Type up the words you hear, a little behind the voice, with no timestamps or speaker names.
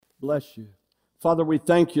Bless you. Father, we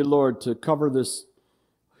thank you, Lord, to cover this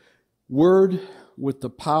word with the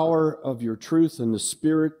power of your truth and the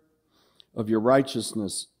spirit of your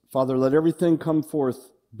righteousness. Father, let everything come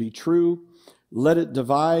forth be true. Let it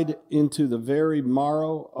divide into the very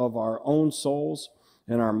marrow of our own souls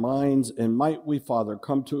and our minds. And might we, Father,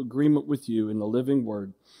 come to agreement with you in the living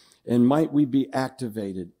word. And might we be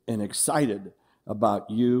activated and excited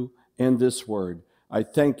about you and this word. I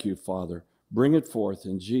thank you, Father. Bring it forth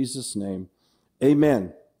in Jesus' name.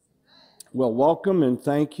 Amen. Well, welcome and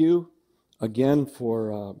thank you again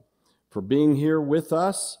for being here with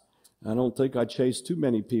us. I don't think I chased too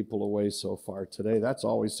many people away so far today. That's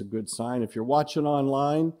always a good sign. If you're watching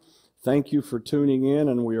online, thank you for tuning in,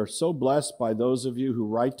 and we are so blessed by those of you who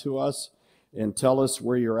write to us and tell us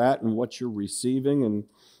where you're at and what you're receiving, and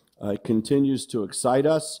it continues to excite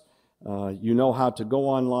us. You know how to go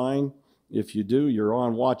online. If you do, you're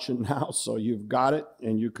on watching now, so you've got it,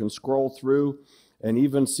 and you can scroll through and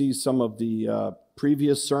even see some of the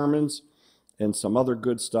previous sermons and some other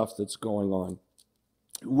good stuff that's going on.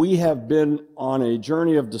 We have been on a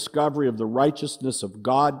journey of discovery of the righteousness of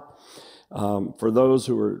God. For those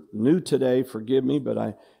who are new today, forgive me,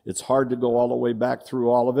 but it's hard to go all the way back through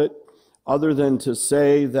all of it, other than to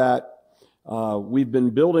say that we've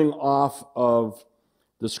been building off of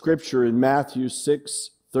the scripture in Matthew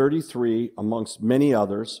 6:33, amongst many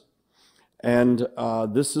others. And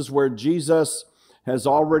this is where Jesus has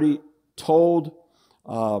already told,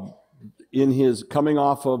 in his coming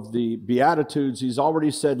off of the Beatitudes, he's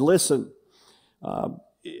already said, listen, the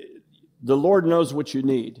Lord knows what you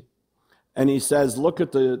need. And he says, look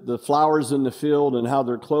at the flowers in the field and how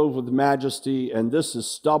they're clothed with majesty, and this is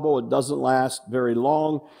stubble. It doesn't last very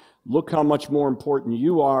long. Look how much more important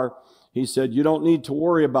you are. He said, you don't need to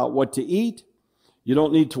worry about what to eat. You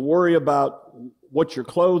don't need to worry about what you're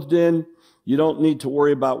clothed in. You don't need to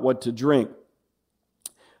worry about what to drink.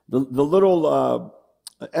 The little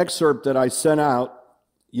excerpt that I sent out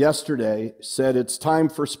yesterday said it's time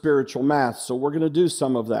for spiritual math. So we're going to do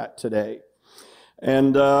some of that today.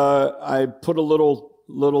 And I put a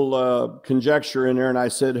little conjecture in there, and I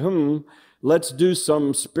said, let's do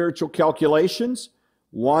some spiritual calculations.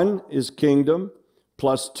 1 is kingdom,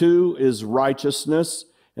 plus 2 is righteousness,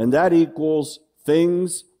 and that equals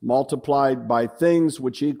things multiplied by things,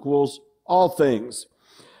 which equals all things.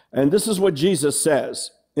 And this is what Jesus says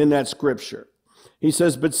in that scripture. He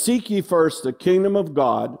says, but seek ye first the kingdom of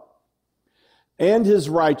God and his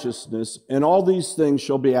righteousness, and all these things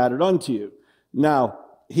shall be added unto you. Now,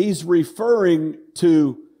 he's referring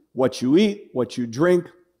to what you eat, what you drink,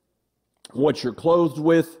 what you're clothed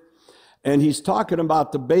with, and he's talking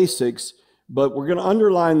about the basics, but we're going to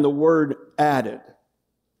underline the word added,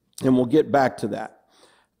 and we'll get back to that.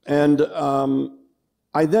 And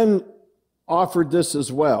I then offered this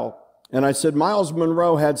as well, and I said Miles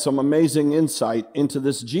Monroe had some amazing insight into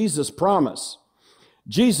this Jesus promise.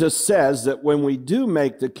 Jesus says that when we do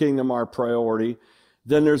make the kingdom our priority,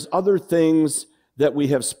 then there's other things that we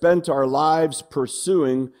have spent our lives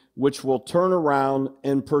pursuing which will turn around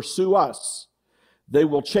and pursue us. They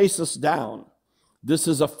will chase us down. This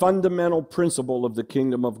is a fundamental principle of the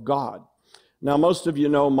kingdom of God. Now, most of you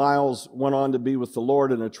know Miles went on to be with the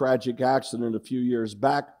Lord in a tragic accident a few years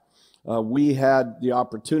back. We had the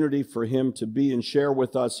opportunity for him to be and share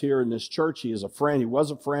with us here in this church. He is a friend. He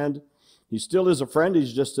was a friend. He still is a friend.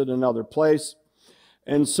 He's just in another place.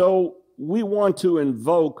 And so we want to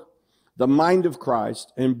invoke the mind of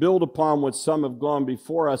Christ and build upon what some have gone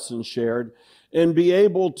before us and shared and be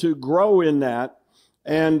able to grow in that.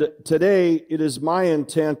 And today it is my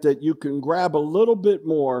intent that you can grab a little bit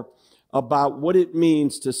more about what it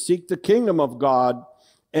means to seek the kingdom of God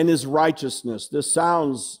and his righteousness. This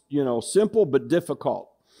sounds, simple but difficult.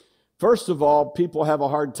 First of all, people have a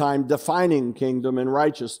hard time defining kingdom and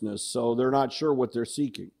righteousness, so they're not sure what they're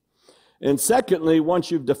seeking. And secondly,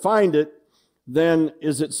 once you've defined it, then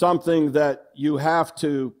is it something that you have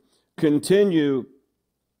to continue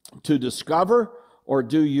to discover, or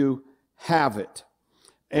do you have it?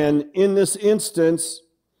 And in this instance,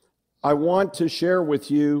 I want to share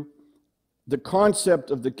with you the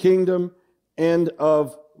concept of the kingdom and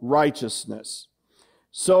of righteousness.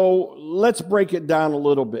 So let's break it down a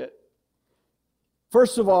little bit.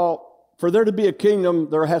 First of all, for there to be a kingdom,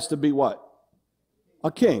 there has to be what?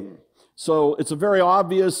 A king. So it's a very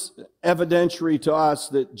obvious evidentiary to us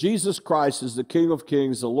that Jesus Christ is the King of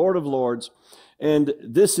Kings, the Lord of Lords, and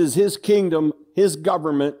this is his kingdom, his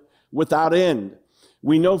government without end.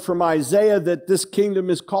 We know from Isaiah that this kingdom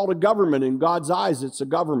is called a government. In God's eyes, it's a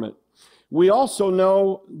government. We also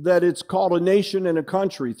know that it's called a nation and a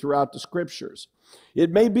country throughout the scriptures. It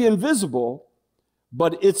may be invisible,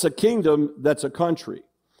 but it's a kingdom that's a country.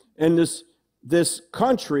 And this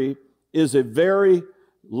country is a very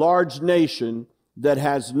large nation that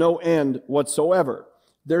has no end whatsoever.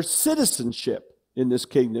 There's citizenship in this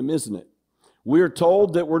kingdom, isn't it? We're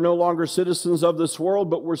told that we're no longer citizens of this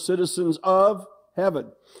world, but we're citizens of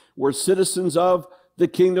heaven. We're citizens of the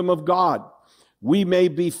kingdom of God. We may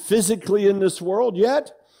be physically in this world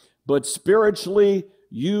yet, but spiritually,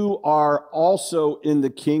 you are also in the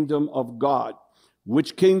kingdom of God.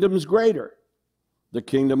 Which kingdom is greater? The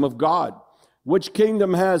kingdom of God. Which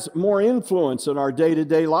kingdom has more influence in our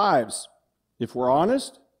day-to-day lives? If we're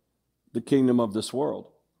honest, the kingdom of this world.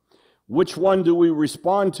 Which one do we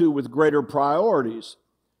respond to with greater priorities?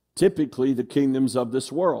 Typically, the kingdoms of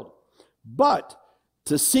this world. But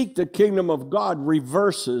to seek the kingdom of God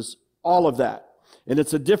reverses all of that. And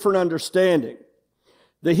it's a different understanding.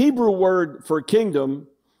 The Hebrew word for kingdom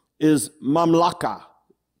is mamlaka.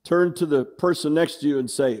 Turn to the person next to you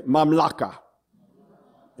and say, mamlaka.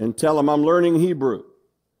 And tell them, I'm learning Hebrew.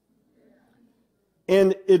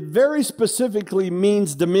 And it very specifically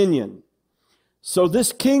means dominion. So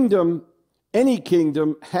this kingdom, any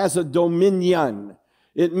kingdom, has a dominion.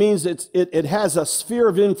 It means it has a sphere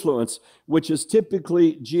of influence, which is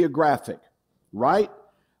typically geographic, right?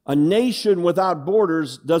 A nation without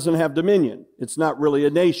borders doesn't have dominion. It's not really a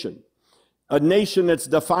nation. A nation that's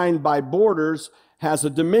defined by borders has a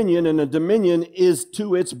dominion, and a dominion is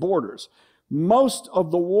to its borders. Most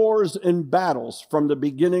of the wars and battles from the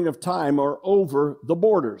beginning of time are over the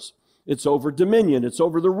borders. It's over dominion. It's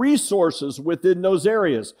over the resources within those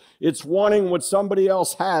areas. It's wanting what somebody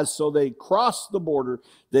else has, so they cross the border.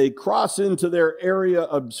 They cross into their area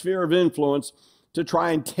of sphere of influence to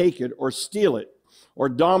try and take it or steal it or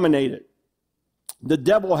dominate it. The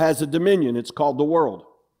devil has a dominion. It's called the world.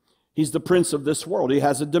 He's the prince of this world. He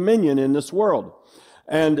has a dominion in this world.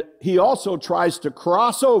 And he also tries to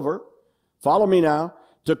cross over, follow me now,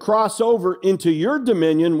 to cross over into your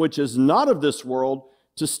dominion, which is not of this world,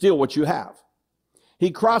 to steal what you have.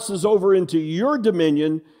 He crosses over into your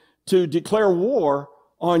dominion to declare war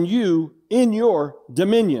on you in your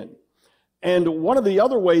dominion. And one of the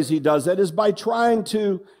other ways he does that is by trying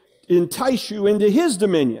to entice you into his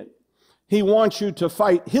dominion. He wants you to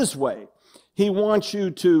fight his way. He wants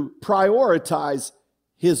you to prioritize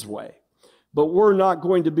his way. But we're not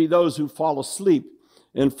going to be those who fall asleep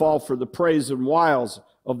and fall for the praise and wiles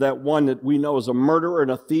of that one that we know is a murderer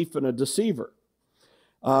and a thief and a deceiver.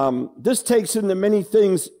 This takes into many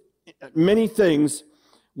things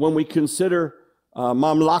when we consider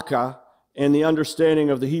mamlaka and the understanding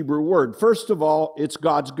of the Hebrew word. First of all, it's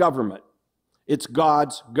God's government. It's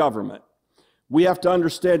God's government. We have to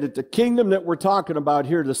understand that the kingdom that we're talking about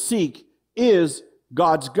here to seek is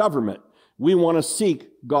God's government. We want to seek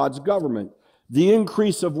God's government, the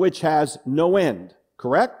increase of which has no end,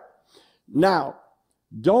 correct? Now,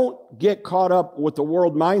 don't get caught up with the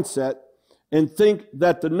world mindset and think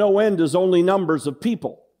that the no end is only numbers of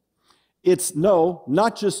people. It's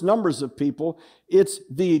not just numbers of people. It's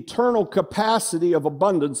the eternal capacity of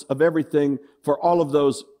abundance of everything for all of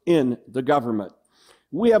those in the government.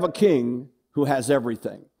 We have a king who has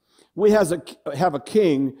everything. We have a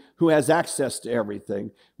king who has access to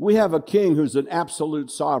everything. We have a king who's an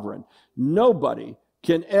absolute sovereign. Nobody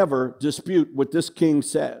can ever dispute what this king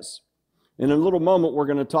says. In a little moment, we're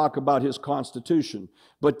going to talk about his constitution,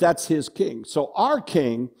 but that's his king. So our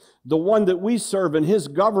king, the one that we serve in his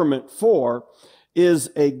government for, is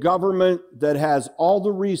a government that has all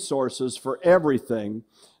the resources for everything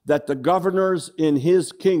that the governors in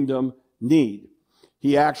his kingdom need.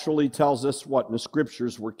 He actually tells us what in the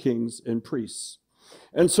scriptures we're kings and priests.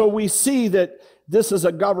 And so we see that this is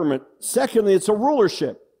a government. Secondly, it's a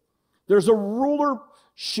rulership. There's a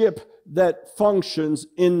rulership that functions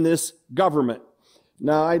in this government.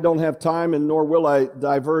 Now, I don't have time, and nor will I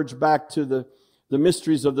diverge back to the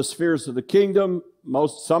mysteries of the spheres of the kingdom.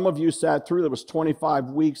 Some of you sat through. There was 25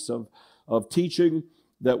 weeks of teaching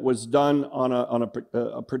that was done on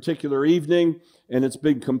a particular evening, and it's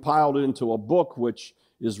been compiled into a book which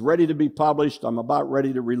is ready to be published. I'm about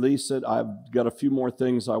ready to release it. I've got a few more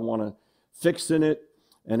things I want to fix in it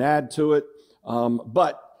and add to it.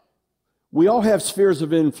 But we all have spheres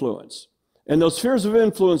of influence, and those spheres of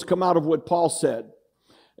influence come out of what Paul said.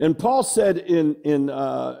 And Paul said in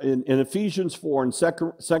Ephesians 4 and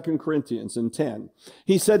 2 Corinthians in 10,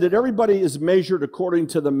 he said that everybody is measured according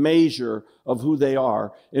to the measure of who they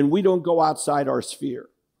are, and we don't go outside our sphere.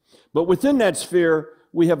 But within that sphere,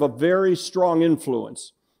 we have a very strong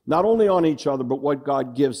influence, not only on each other, but what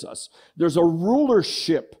God gives us. There's a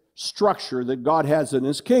rulership structure that God has in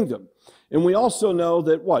his kingdom. And we also know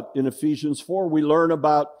that in Ephesians 4, we learn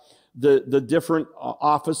about the different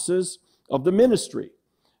offices of the ministry.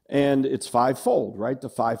 And it's fivefold, right? The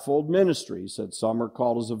fivefold ministry. He said some are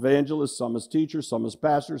called as evangelists, some as teachers, some as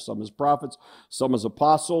pastors, some as prophets, some as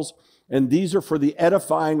apostles. And these are for the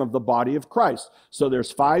edifying of the body of Christ. So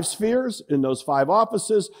there's 5 spheres in those 5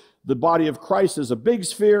 offices. The body of Christ is a big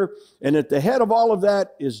sphere. And at the head of all of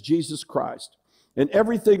that is Jesus Christ. And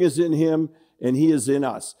everything is in him and he is in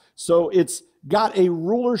us. So it's got a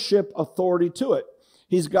rulership authority to it.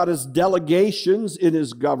 He's got his delegations in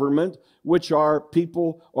his government, which are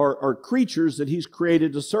people or creatures that he's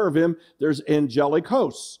created to serve him. There's angelic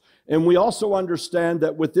hosts. And we also understand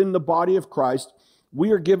that within the body of Christ,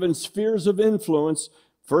 we are given spheres of influence,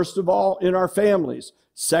 first of all, in our families.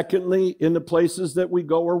 Secondly, in the places that we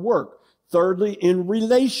go or work. Thirdly, in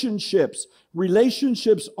relationships.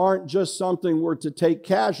 Relationships aren't just something we're to take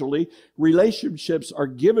casually. Relationships are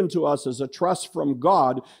given to us as a trust from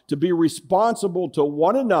God to be responsible to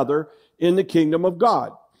one another in the kingdom of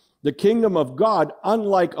God. The kingdom of God,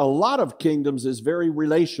 unlike a lot of kingdoms, is very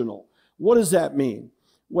relational. What does that mean?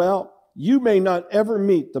 Well, you may not ever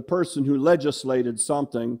meet the person who legislated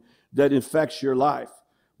something that affects your life,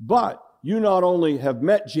 but you not only have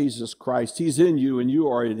met Jesus Christ, he's in you and you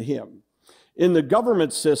are in him. In the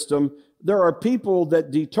government system, there are people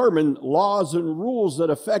that determine laws and rules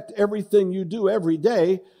that affect everything you do every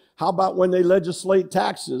day. How about when they legislate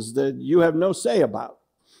taxes that you have no say about?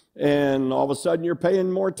 And all of a sudden you're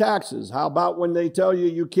paying more taxes. How about when they tell you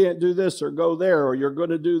you can't do this or go there, or you're going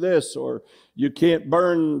to do this, or you can't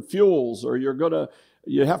burn fuels, or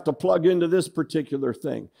you have to plug into this particular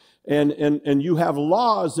thing. And you have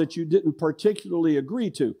laws that you didn't particularly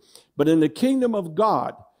agree to. But in the kingdom of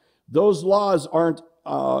God, those laws aren't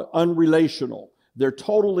unrelational. They're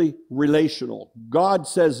totally relational. God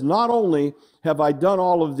says, not only have I done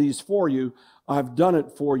all of these for you, I've done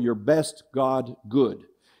it for your best God good.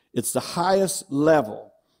 It's the highest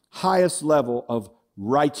level of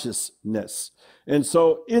righteousness. And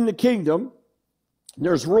so in the kingdom,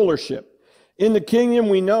 there's rulership. In the kingdom,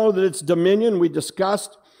 we know that it's dominion. We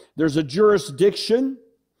discussed there's a jurisdiction,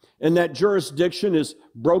 and that jurisdiction is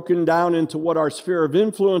broken down into what our sphere of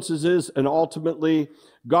influences is, and ultimately,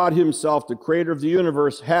 God himself, the creator of the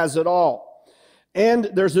universe, has it all.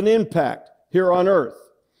 And there's an impact here on earth.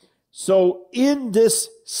 So in this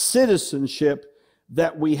citizenship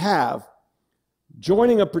that we have,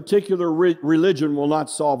 joining a particular religion will not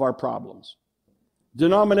solve our problems.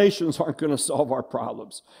 Denominations aren't going to solve our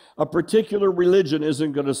problems. A particular religion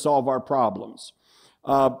isn't going to solve our problems.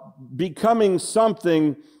 Becoming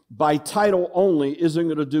something by title only isn't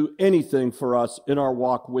going to do anything for us in our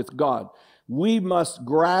walk with God. We must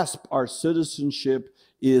grasp our citizenship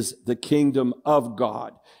is the kingdom of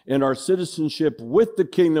God. And our citizenship with the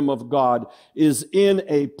kingdom of God is in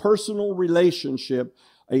a personal relationship,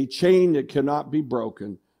 a chain that cannot be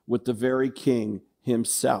broken with the very King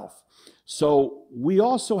himself. So we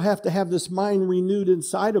also have to have this mind renewed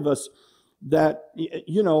inside of us that,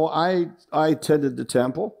 you know, I attended the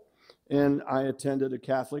temple and I attended a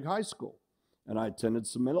Catholic high school and I attended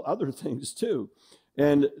some other things too.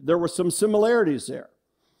 And there were some similarities there.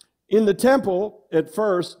 In the temple, at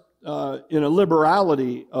first, in a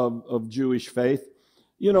liberality of Jewish faith,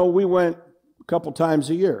 you know, we went a couple times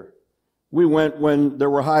a year. We went when there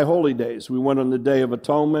were high holy days. We went on the Day of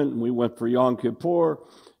Atonement, and we went for Yom Kippur.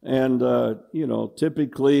 And, you know,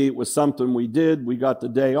 typically it was something we did. We got the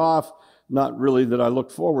day off, not really that I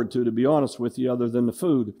looked forward to be honest with you, other than the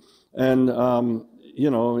food. And, you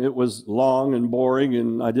know, it was long and boring,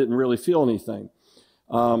 and I didn't really feel anything.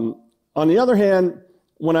 On the other hand,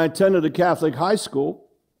 when I attended a Catholic high school,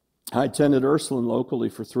 I attended Ursuline locally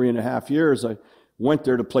for 3.5 years. I went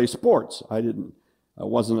there to play sports. I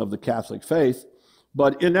wasn't of the Catholic faith.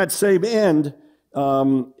 But in that same end,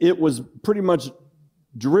 it was pretty much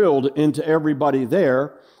drilled into everybody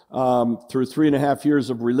there through 3.5 years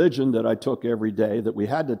of religion that I took every day, that we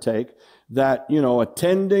had to take, that, you know,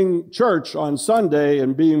 attending church on Sunday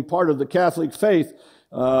and being part of the Catholic faith,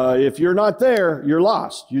 if you're not there, you're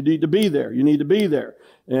lost. You need to be there. You need to be there.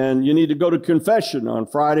 And you need to go to confession on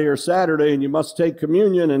Friday or Saturday, and you must take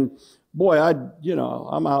communion. And boy,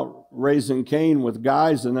 I'm out raising Cain with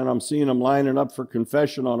guys, and then I'm seeing them lining up for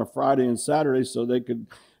confession on a Friday and Saturday so they could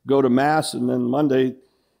go to Mass, and then Monday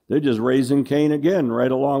they're just raising Cain again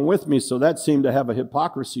right along with me. So that seemed to have a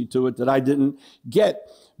hypocrisy to it that I didn't get,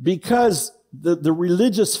 because the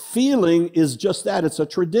religious feeling is just that. It's a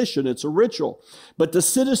tradition. It's a ritual. But the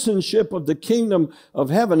citizenship of the kingdom of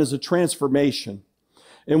heaven is a transformation.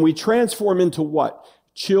 And we transform into what?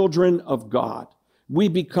 Children of God. We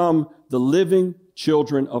become the living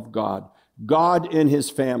children of God. God and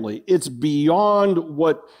his family. It's beyond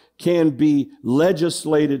what can be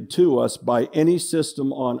legislated to us by any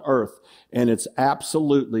system on earth. And it's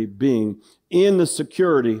absolutely being in the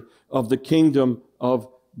security of the kingdom of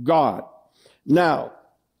God. Now,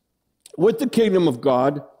 with the kingdom of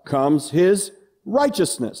God comes his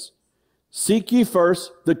righteousness. Seek ye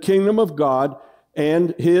first the kingdom of God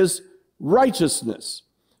and his righteousness.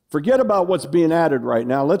 Forget about what's being added right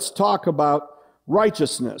now. Let's talk about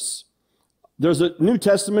righteousness. There's a New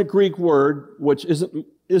Testament Greek word which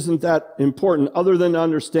isn't that important other than to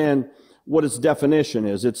understand what its definition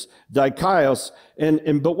is. It's dikaios,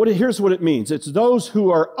 but here's what it means. It's those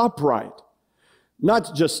who are upright,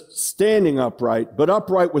 not just standing upright, but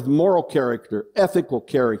upright with moral character, ethical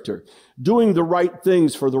character, doing the right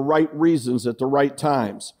things for the right reasons at the right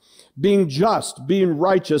times, being just, being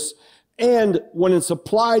righteous, and when it's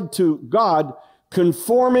applied to God,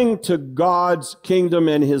 conforming to God's kingdom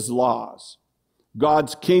and his laws.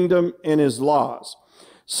 God's kingdom and his laws.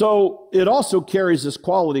 So it also carries this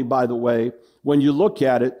quality, by the way, when you look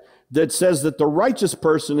at it, that says that the righteous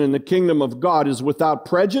person in the kingdom of God is without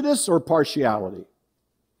prejudice or partiality.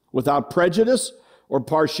 Without prejudice or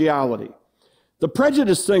partiality. The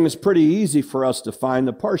prejudice thing is pretty easy for us to find.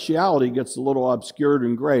 The partiality gets a little obscured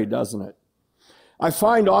and gray, doesn't it? I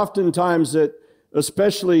find oftentimes that,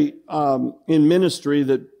 especially in ministry,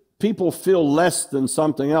 that people feel less than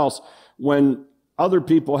something else when other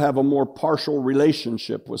people have a more partial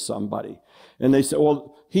relationship with somebody. And they say,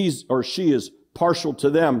 well, he's or she is partial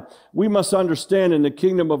to them. We must understand in the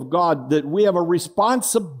kingdom of God that we have a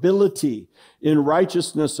responsibility in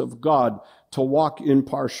righteousness of God to walk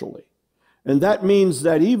impartially. And that means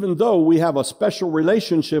that even though we have a special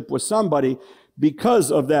relationship with somebody,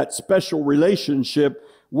 because of that special relationship,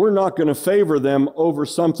 we're not going to favor them over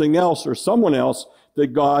something else or someone else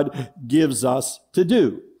that God gives us to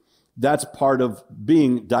do. That's part of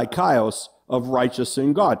being dikaios, of righteous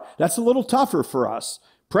in God. That's a little tougher for us.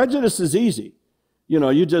 Prejudice is easy. You know,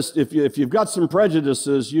 you just, if you've got some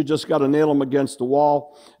prejudices, you just got to nail them against the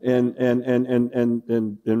wall and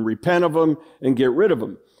repent of them and get rid of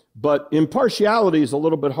them. But impartiality is a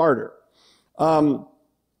little bit harder. In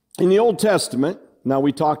the Old Testament, now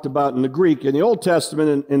we talked about in the Greek, in the Old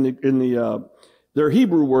Testament, their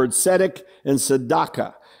Hebrew words, tzedek and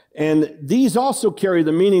tzedakah. And these also carry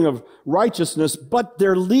the meaning of righteousness, but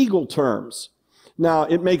they're legal terms. Now,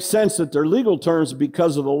 it makes sense that they're legal terms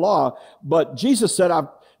because of the law, but Jesus said, I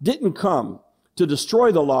didn't come to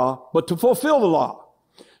destroy the law, but to fulfill the law.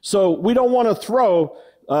 So we don't want to throw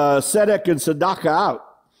tzedek and tzedakah out.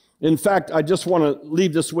 In fact, I just want to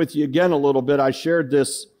leave this with you again a little bit. I shared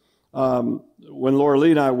this when Laura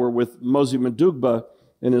Lee and I were with Mosey Madugba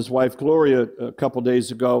and his wife Gloria a couple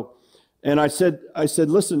days ago. And I said,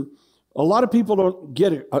 listen, a lot of people don't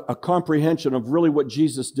get a comprehension of really what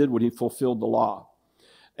Jesus did when he fulfilled the law.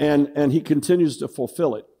 And he continues to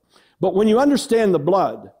fulfill it. But when you understand the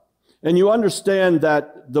blood, and you understand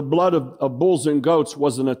that the blood of bulls and goats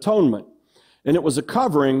was an atonement, and it was a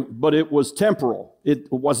covering, but it was temporal.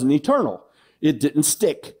 It wasn't eternal. It didn't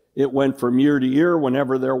stick. It went from year to year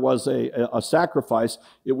whenever there was a sacrifice.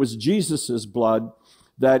 It was Jesus's blood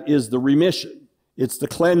that is the remission. It's the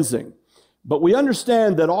cleansing. But we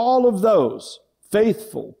understand that all of those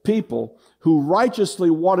faithful people who righteously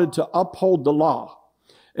wanted to uphold the law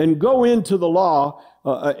and go into the law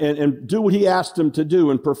and do what he asked them to do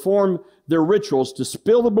and perform their rituals to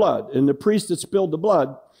spill the blood, and the priest that spilled the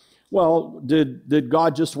blood, well, did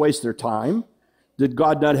God just waste their time? Did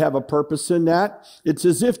God not have a purpose in that? It's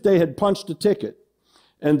as if they had punched a ticket.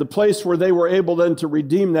 And the place where they were able then to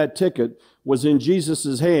redeem that ticket was in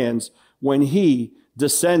Jesus' hands when he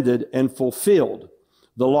descended and fulfilled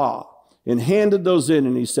the law and handed those in.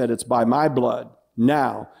 And he said, it's by my blood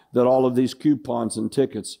now that all of these coupons and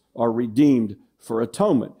tickets are redeemed for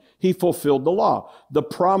atonement. He fulfilled the law. The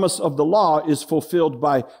promise of the law is fulfilled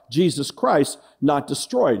by Jesus Christ, not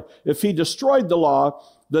destroyed. If he destroyed the law,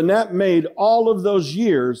 then that made all of those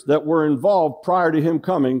years that were involved prior to him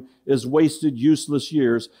coming as wasted, useless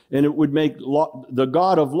years, and it would make the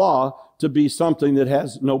God of law to be something that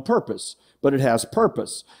has no purpose, but it has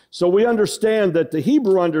purpose. So we understand that the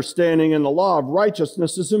Hebrew understanding in the law of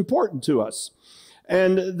righteousness is important to us.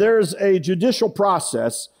 And there's a judicial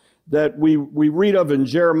process that we read of in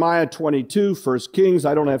Jeremiah 22, 1 Kings.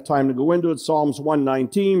 I don't have time to go into it. Psalms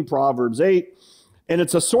 119, Proverbs 8. And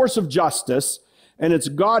it's a source of justice, and it's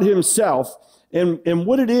God himself. And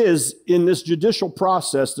what it is in this judicial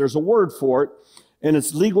process, there's a word for it, and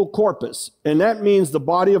it's legal corpus. And that means the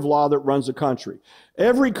body of law that runs a country.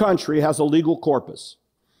 Every country has a legal corpus.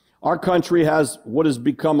 Our country has what has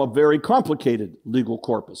become a very complicated legal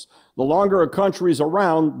corpus. The longer a country is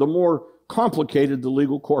around, the more complicated the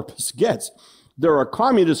legal corpus gets. There are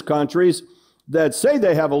communist countries that say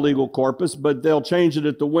they have a legal corpus, but they'll change it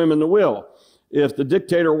at the whim and the will. If the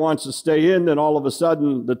dictator wants to stay in, then all of a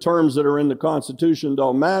sudden the terms that are in the Constitution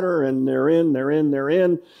don't matter, and they're in.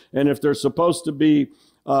 And if they're supposed to be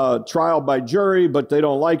trial by jury, but they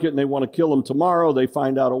don't like it and they want to kill them tomorrow, they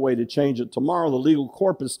find out a way to change it tomorrow. The legal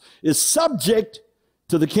corpus is subject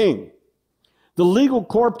to the king. The legal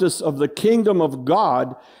corpus of the kingdom of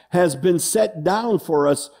God has been set down for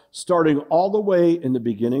us starting all the way in the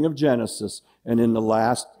beginning of Genesis and in the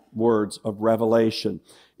last words of Revelation.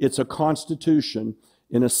 It's a constitution,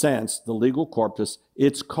 in a sense, the legal corpus.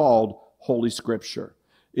 It's called Holy Scripture.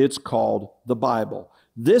 It's called the Bible.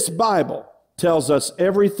 This Bible tells us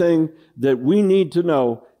everything that we need to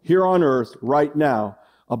know here on earth right now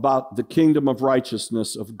about the kingdom of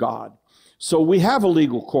righteousness of God. So we have a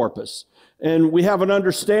legal corpus, and we have an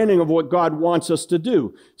understanding of what God wants us to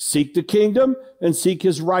do. Seek the kingdom and seek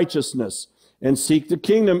his righteousness. And seek the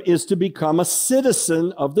kingdom is to become a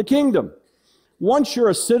citizen of the kingdom. Once you're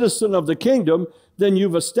a citizen of the kingdom, then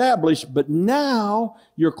you've established, but now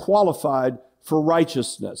you're qualified for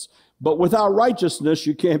righteousness. But without righteousness,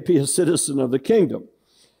 you can't be a citizen of the kingdom.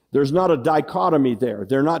 There's not a dichotomy there.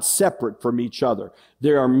 They're not separate from each other.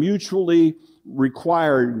 They are mutually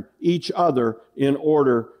requiring each other in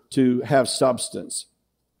order to have substance.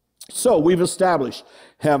 So we've established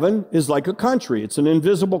heaven is like a country. It's an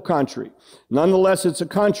invisible country. Nonetheless, it's a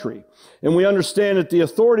country. And we understand that the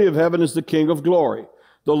authority of heaven is the King of glory,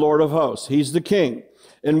 the Lord of hosts. He's the king.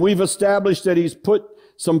 And we've established that he's put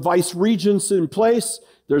some vice regents in place.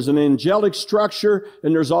 There's an angelic structure,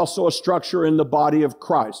 and there's also a structure in the body of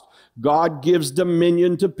Christ. God gives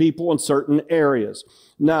dominion to people in certain areas.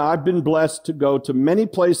 Now, I've been blessed to go to many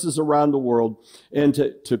places around the world and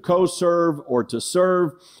to co-serve or to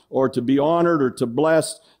serve or to be honored or to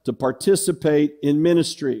bless, to participate in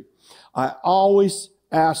ministry. I always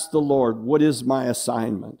ask the Lord, what is my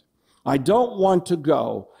assignment? I don't want to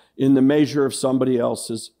go in the measure of somebody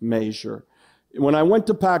else's measure. When I went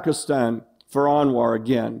to Pakistan for Anwar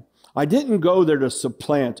again, I didn't go there to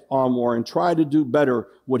supplant Anwar and try to do better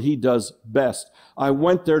what he does best. I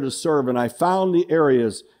went there to serve, and I found the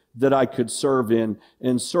areas that I could serve in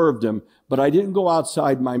and served him, but I didn't go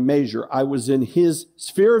outside my measure. I was in his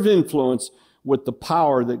sphere of influence with the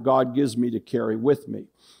power that God gives me to carry with me.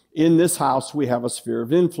 In this house, we have a sphere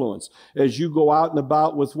of influence. As you go out and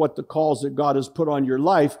about with what the calls that God has put on your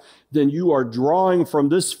life, then you are drawing from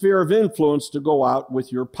this sphere of influence to go out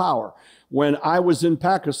with your power. When I was in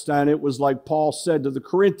Pakistan, it was like Paul said to the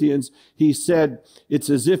Corinthians. He said, it's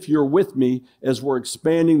as if you're with me as we're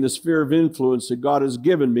expanding the sphere of influence that God has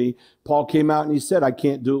given me. Paul came out and he said, I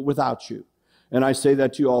can't do it without you. And I say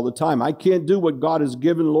that to you all the time. I can't do what God has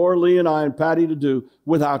given Laura Lee and I and Patty to do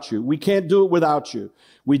without you. We can't do it without you.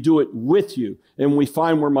 We do it with you, and we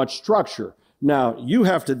find we're much structure. Now, you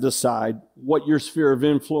have to decide what your sphere of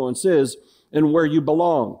influence is and where you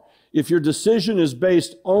belong. If your decision is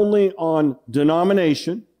based only on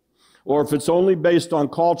denomination, or if it's only based on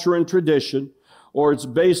culture and tradition, or it's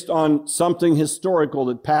based on something historical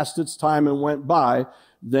that passed its time and went by,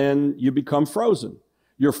 then you become frozen.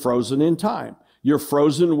 You're frozen in time. You're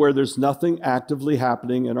frozen where there's nothing actively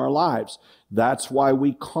happening in our lives. That's why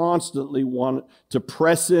we constantly want to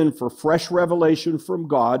press in for fresh revelation from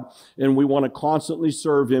God, and we want to constantly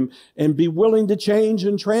serve him and be willing to change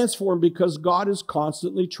and transform, because God is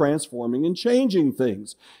constantly transforming and changing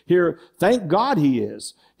things. Here, thank God he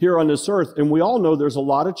is here on this earth, and we all know there's a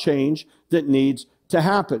lot of change that needs to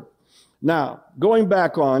happen. Now, going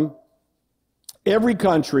back on, every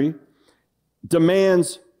country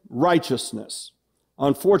demands righteousness.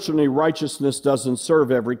 Unfortunately, righteousness doesn't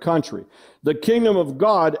serve every country. The kingdom of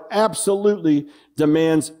God absolutely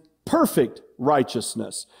demands perfect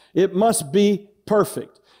righteousness. It must be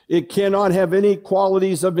perfect. It cannot have any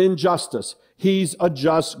qualities of injustice. He's a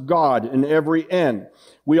just God in every end.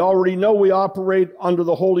 We already know we operate under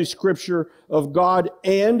the Holy Scripture of God,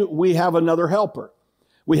 and we have another helper.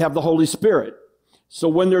 We have the Holy Spirit. So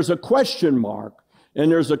when there's a question mark, and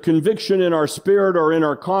there's a conviction in our spirit or in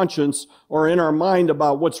our conscience or in our mind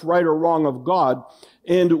about what's right or wrong of God,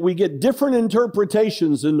 and we get different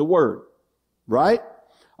interpretations in the Word, right?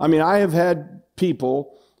 I mean, I have had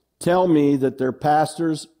people tell me that their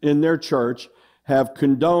pastors in their church have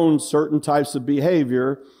condoned certain types of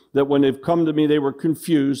behavior that when they've come to me, they were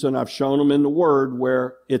confused, and I've shown them in the Word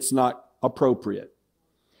where it's not appropriate.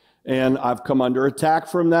 And I've come under attack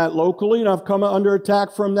from that locally, and I've come under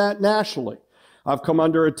attack from that nationally. I've come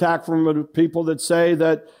under attack from people that say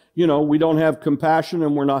that, we don't have compassion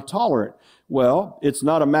and we're not tolerant. Well, it's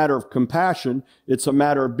not a matter of compassion. It's a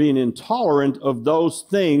matter of being intolerant of those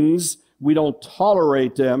things. We don't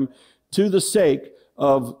tolerate them to the sake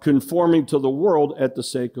of conforming to the world at the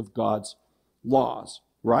sake of God's laws,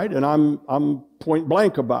 right? And I'm point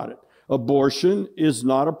blank about it. Abortion is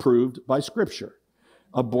not approved by Scripture.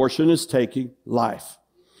 Abortion is taking life.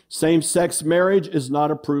 Same-sex marriage is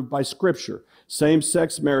not approved by Scripture.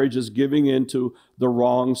 Same-sex marriage is giving into the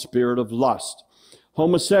wrong spirit of lust.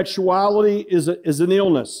 Homosexuality is an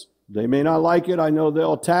illness. They may not like it. I know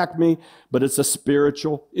they'll attack me, but it's a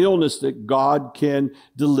spiritual illness that God can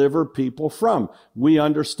deliver people from. We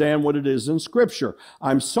understand what it is in Scripture.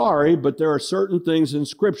 I'm sorry, but there are certain things in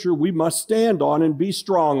Scripture we must stand on and be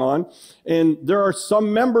strong on. And there are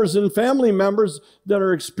some members and family members that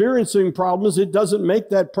are experiencing problems. It doesn't make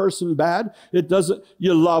that person bad. It doesn't.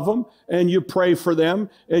 You love them and you pray for them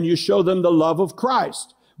and you show them the love of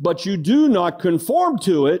Christ. But you do not conform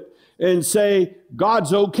to it and say,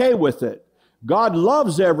 God's okay with it. God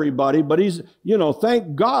loves everybody, but he's,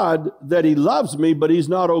 thank God that he loves me, but he's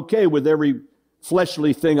not okay with every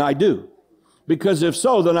fleshly thing I do. Because if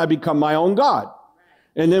so, then I become my own God.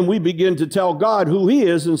 And then we begin to tell God who he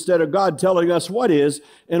is instead of God telling us what is.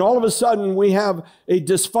 And all of a sudden we have a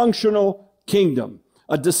dysfunctional kingdom,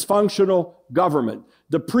 a dysfunctional government.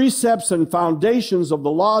 The precepts and foundations of the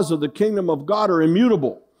laws of the kingdom of God are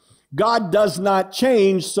immutable. God does not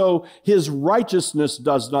change, so his righteousness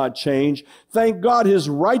does not change. Thank God his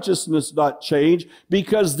righteousness does not change,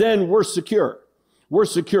 because then we're secure. We're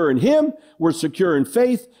secure in him, we're secure in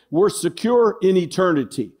faith, we're secure in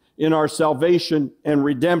eternity, in our salvation and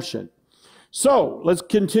redemption. So, let's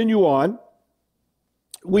continue on.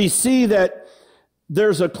 We see that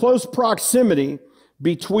there's a close proximity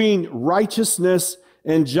between righteousness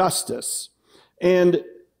and justice. And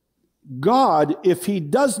God, if he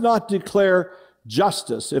does not declare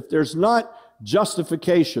justice, if there's not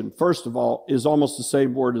justification, first of all, is almost the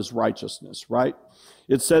same word as righteousness, right?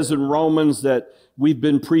 It says in Romans that we've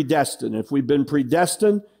been predestined. If we've been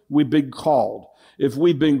predestined, we've been called. If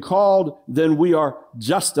we've been called, then we are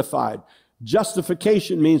justified.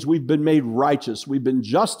 Justification means we've been made righteous. We've been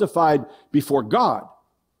justified before God,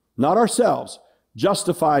 not ourselves,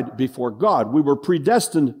 justified before God. We were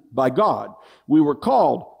predestined by God. We were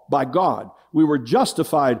called by God. We were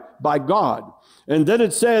justified by God. And then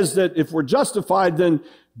it says that if we're justified, then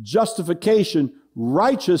justification,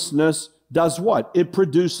 righteousness does what? It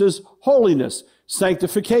produces holiness,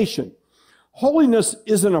 sanctification. Holiness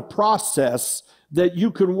isn't a process that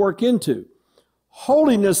you can work into.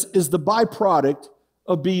 Holiness is the byproduct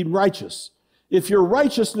of being righteous. If you're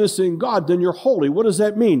righteousness in God, then you're holy. What does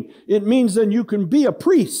that mean? It means then you can be a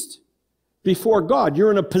priest before God.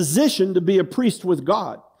 You're in a position to be a priest with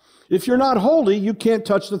God. If you're not holy, you can't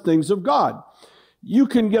touch the things of God. You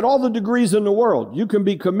can get all the degrees in the world. You can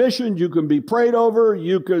be commissioned. You can be prayed over.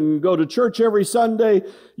 You can go to church every Sunday.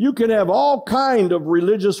 You can have all kind of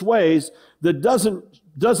religious ways that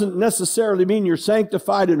doesn't necessarily mean you're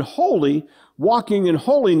sanctified and holy, walking in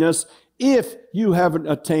holiness, if you haven't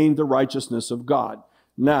attained the righteousness of God.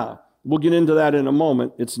 Now, we'll get into that in a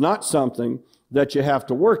moment. It's not something that you have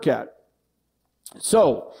to work at.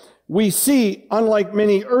 So, we see, unlike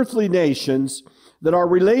many earthly nations, that our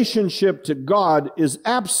relationship to God is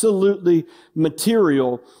absolutely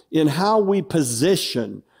material in how we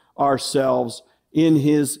position ourselves in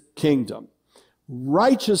his kingdom.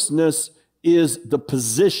 Righteousness is the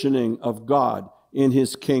positioning of God in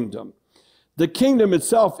his kingdom. The kingdom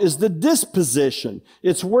itself is the disposition.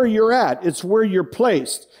 It's where you're at. It's where you're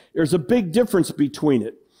placed. There's a big difference between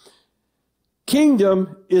it.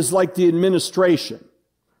 Kingdom is like the administration.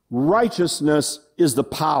 Righteousness is the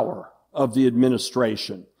power of the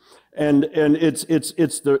administration. And it's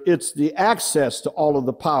the access to all of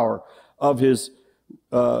the power of his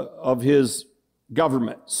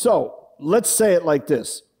government. So let's say it like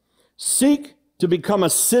this. Seek to become a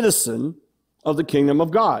citizen of the kingdom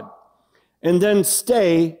of God, and then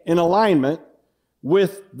stay in alignment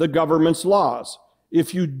with the government's laws.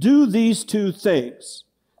 If you do these two things,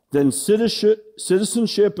 then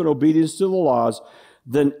citizenship and obedience to the laws,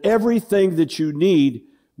 then everything that you need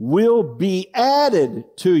will be added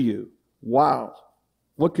to you. Wow.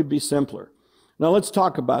 What could be simpler? Now let's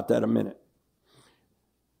talk about that a minute.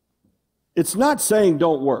 It's not saying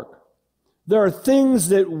don't work. There are things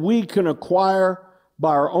that we can acquire by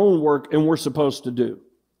our own work and we're supposed to do,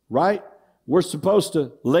 right? We're supposed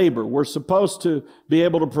to labor. We're supposed to be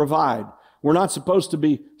able to provide. We're not supposed to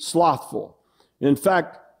be slothful. In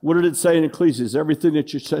fact, what did it say in Ecclesiastes? Everything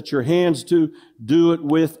that you set your hands to, do it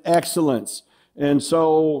with excellence. And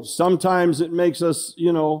so sometimes it makes us,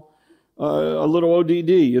 a little ODD.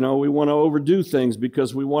 We want to overdo things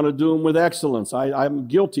because we want to do them with excellence. I'm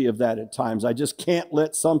guilty of that at times. I just can't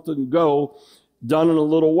let something go done in a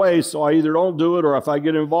little way, so I either don't do it, or if I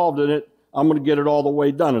get involved in it, I'm going to get it all the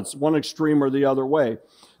way done. It's one extreme or the other way.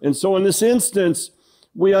 And so in this instance,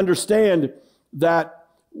 we understand that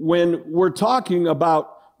when we're talking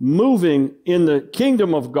about moving in the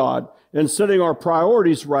kingdom of God and setting our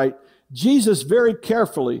priorities right, Jesus very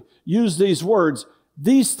carefully used these words,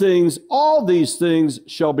 these things, all these things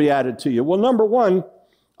shall be added to you. Well, number one,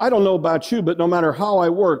 I don't know about you, but no matter how I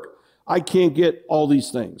work, I can't get all these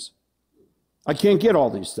things. I can't get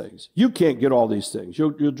all these things. You can't get all these things.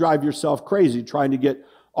 You'll drive yourself crazy trying to get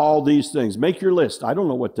all these things. Make your list. I don't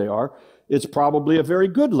know what they are. It's probably a very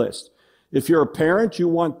good list. If you're a parent, you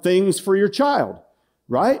want things for your child,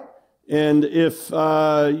 right? And if,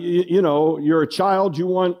 you're a child,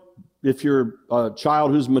 if you're a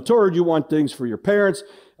child who's matured, you want things for your parents.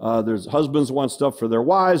 There's husbands want stuff for their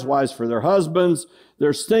wives, wives for their husbands.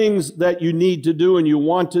 There's things that you need to do and you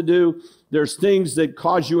want to do. There's things that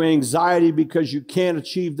cause you anxiety because you can't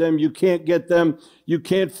achieve them, you can't get them, you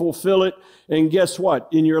can't fulfill it. And guess what?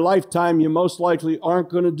 In your lifetime, you most likely aren't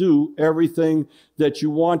going to do everything that you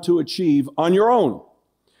want to achieve on your own.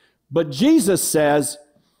 But Jesus says,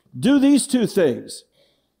 do these two things.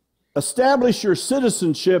 Establish your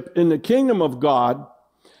citizenship in the kingdom of God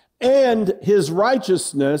and his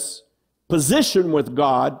righteousness, position with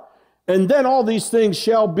God, and then all these things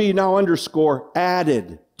shall be, now underscore,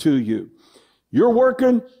 added to you. You're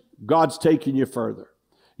working, God's taking you further.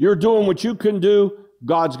 You're doing what you can do,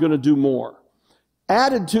 God's going to do more.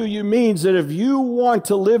 Added to you means that if you want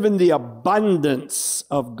to live in the abundance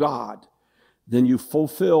of God, then you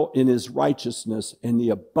fulfill in his righteousness and the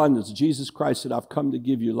abundance. Jesus Christ said, I've come to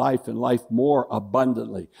give you life and life more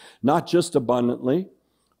abundantly. Not just abundantly,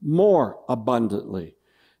 more abundantly.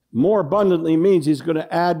 More abundantly means he's going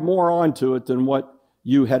to add more onto it than what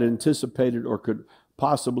you had anticipated or could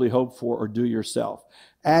possibly hope for or do yourself.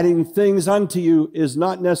 Adding things unto you is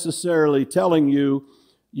not necessarily telling you,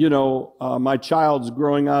 my child's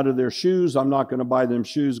growing out of their shoes. I'm not going to buy them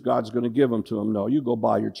shoes. God's going to give them to them. No, you go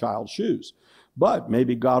buy your child shoes. But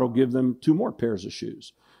maybe God will give them 2 more pairs of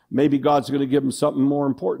shoes. Maybe God's going to give them something more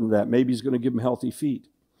important than that. Maybe he's going to give them healthy feet.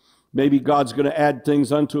 Maybe God's going to add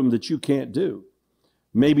things unto them that you can't do.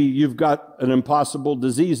 Maybe you've got an impossible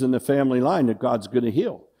disease in the family line that God's going to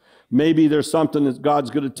heal. Maybe there's something that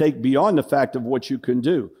God's going to take beyond the fact of what you can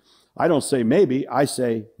do. I don't say maybe, I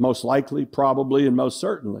say most likely, probably, and most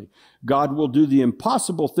certainly. God will do the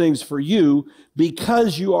impossible things for you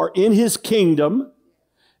because you are in his kingdom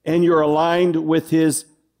and you're aligned with his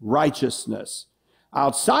righteousness.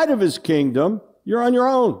 Outside of his kingdom, you're on your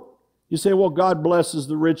own. You say, well, God blesses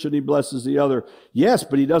the rich and he blesses the other. Yes,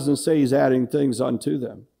 but he doesn't say he's adding things unto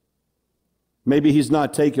them. Maybe he's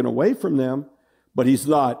not taking away from them, but he's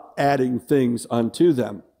not adding things unto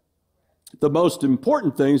them. The most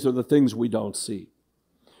important things are the things we don't see.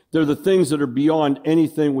 They're the things that are beyond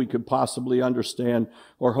anything we could possibly understand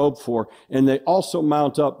or hope for. And they also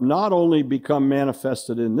mount up, not only become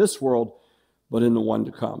manifested in this world, but in the one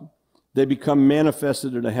to come. They become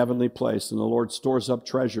manifested in a heavenly place, and the Lord stores up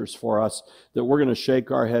treasures for us that we're going to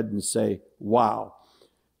shake our head and say, wow.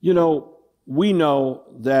 We know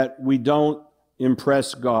that we don't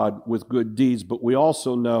impress God with good deeds, but we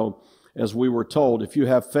also know, as we were told, if you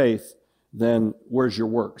have faith, then where's your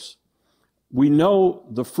works? We know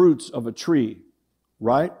the fruits of a tree,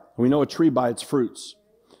 right? We know a tree by its fruits.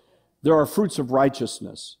 There are fruits of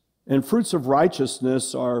righteousness, and fruits of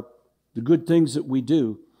righteousness are the good things that we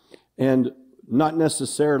do, and not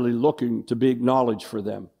necessarily looking to be acknowledged for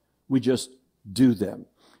them. We just do them.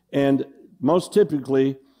 And most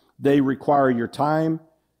typically, they require your time,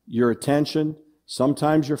 your attention,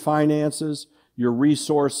 sometimes your finances, your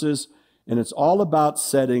resources, and it's all about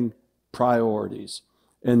setting priorities.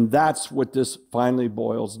 And that's what this finally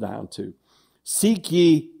boils down to. Seek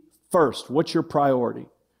ye first. What's your priority?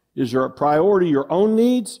 Is your priority your own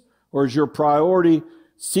needs, or is your priority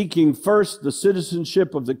seeking first the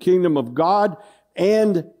citizenship of the kingdom of God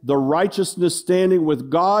and the righteousness standing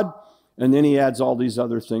with God, and then he adds all these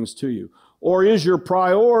other things to you? Or is your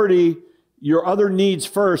priority your other needs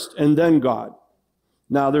first and then God?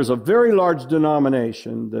 Now, there's a very large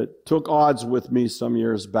denomination that took odds with me some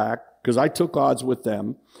years back, because I took odds with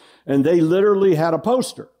them, and they literally had a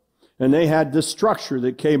poster, and they had this structure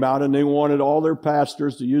that came out, and they wanted all their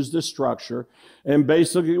pastors to use this structure, and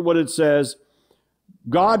basically what it says,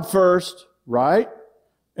 God first, right?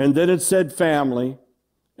 And then it said family,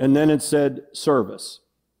 and then it said service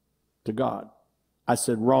to God. I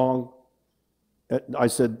said, wrong. I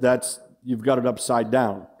said, you've got it upside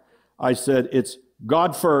down. I said, it's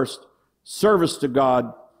God first, service to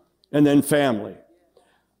God, and then family.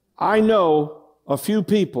 I know a few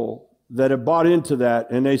people that have bought into that,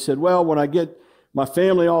 and they said, well, when I get my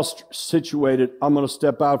family all situated, I'm going to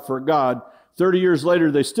step out for God. 30 years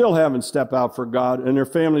later, they still haven't stepped out for God, and their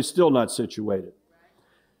family's still not situated.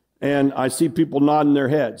 And I see people nodding their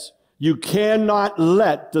heads. You cannot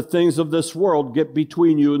let the things of this world get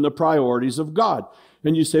between you and the priorities of God.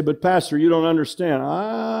 And you say, but Pastor, you don't understand.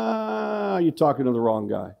 You're talking to the wrong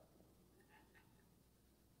guy.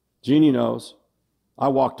 Jeannie knows. I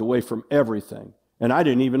walked away from everything, and I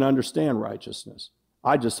didn't even understand righteousness.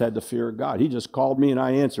 I just had the fear of God. He just called me, and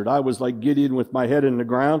I answered. I was like Gideon with my head in the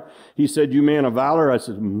ground. He said, you man of valor. I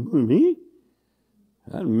said, me?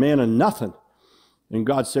 I'm a man of nothing. And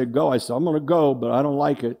God said, go. I said, I'm going to go, but I don't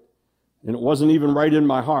like it. And it wasn't even right in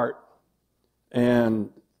my heart. And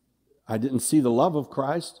I didn't see the love of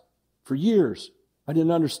Christ for years. I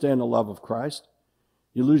didn't understand the love of Christ.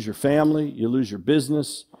 You lose your family. You lose your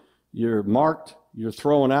business. You're marked. You're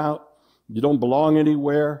thrown out. You don't belong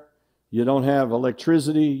anywhere. You don't have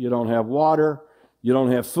electricity. You don't have water. You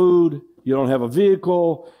don't have food. You don't have a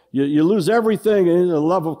vehicle. You lose everything in the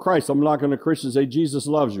love of Christ. I'm not going to Christians say, Jesus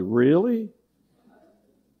loves you. Really?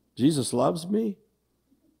 Jesus loves me?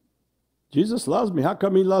 Jesus loves me. How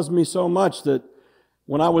come he loves me so much that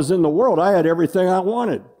when I was in the world, I had everything I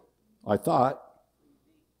wanted? I thought.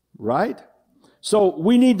 Right? So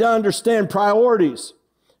we need to understand priorities.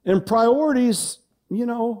 And priorities,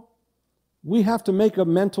 we have to make a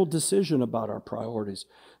mental decision about our priorities.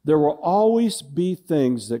 There will always be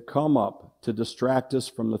things that come up to distract us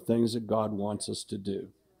from the things that God wants us to do.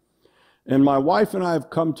 And my wife and I have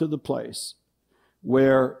come to the place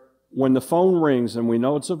where when the phone rings and we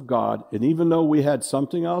know it's of God, and even though we had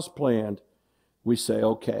something else planned, we say,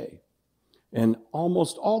 okay. And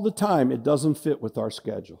almost all the time, it doesn't fit with our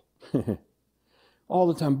schedule. All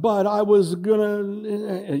the time. But I was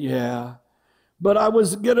gonna, yeah. But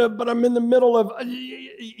I'm in the middle of,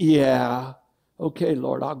 yeah. Okay,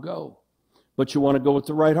 Lord, I'll go. But you want to go with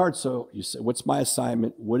the right heart. So you say, what's my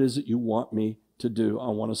assignment? What is it you want me to do? I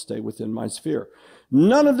want to stay within my sphere.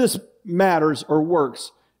 None of this matters or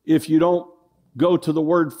works if you don't go to the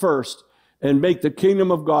Word first and make the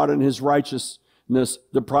kingdom of God and his righteousness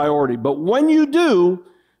the priority. But when you do,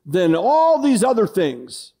 then all these other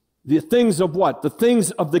things, the things of what? The things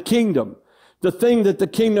of the kingdom. The thing that the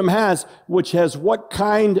kingdom has, which has what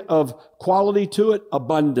kind of quality to it?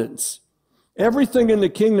 Abundance. Everything in the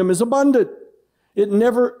kingdom is abundant. It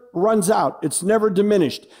never runs out. It's never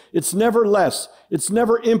diminished. It's never less. It's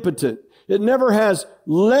never impotent. It never has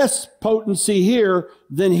less potency here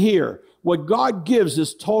than here. What God gives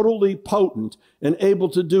is totally potent and able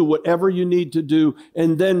to do whatever you need to do,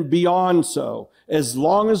 and then beyond so, as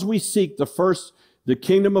long as we seek the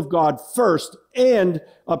kingdom of God first and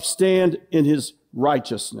upstand in his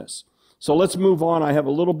righteousness. So let's move on. I have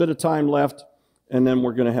a little bit of time left, and then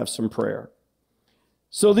we're going to have some prayer.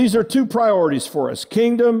 So these are two priorities for us,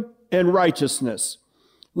 kingdom and righteousness.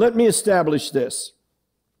 Let me establish this.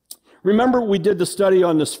 Remember we did the study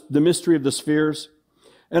on the mystery of the spheres?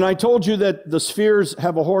 And I told you that the spheres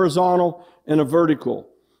have a horizontal and a vertical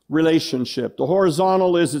relationship. The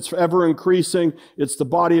horizontal is it's ever increasing. It's the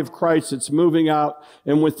body of Christ. It's moving out.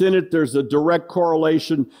 And within it, there's a direct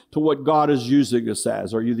correlation to what God is using us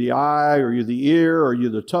as. Are you the eye? Are you the ear? Are you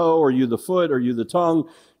the toe? Are you the foot? Are you the tongue?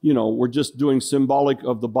 We're just doing symbolic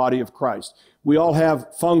of the body of Christ. We all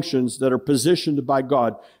have functions that are positioned by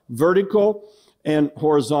God, vertical and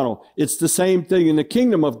horizontal. It's the same thing in the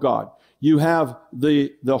kingdom of God. You have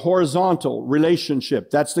the horizontal relationship.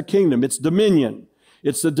 That's the kingdom. It's dominion.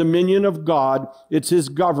 It's the dominion of God. It's his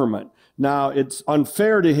government. Now, it's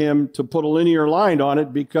unfair to him to put a linear line on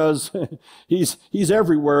it because he's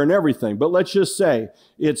everywhere and everything. But let's just say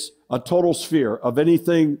it's a total sphere of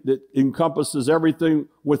anything that encompasses everything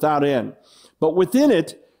without end. But within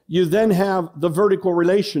it, you then have the vertical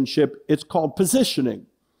relationship. It's called positioning.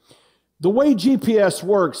 The way GPS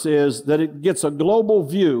works is that it gets a global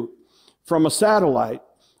view from a satellite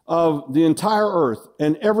of the entire earth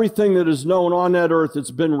and everything that is known on that earth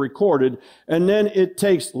that's been recorded. And then it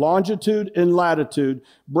takes longitude and latitude,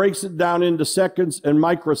 breaks it down into seconds and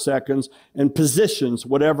microseconds, and positions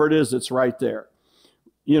whatever it is that's right there.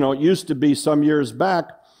 It used to be some years back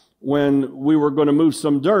when we were going to move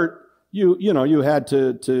some dirt, you had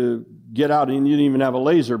to get out, and you didn't even have a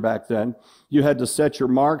laser back then. You had to set your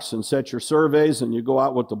marks and set your surveys, and you go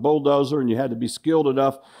out with the bulldozer, and you had to be skilled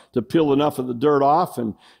enough to peel enough of the dirt off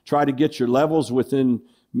and try to get your levels within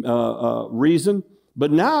reason.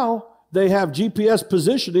 But now they have GPS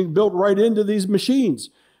positioning built right into these machines.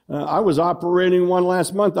 I was operating one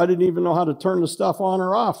last month. I didn't even know how to turn the stuff on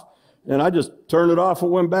or off. And I just turned it off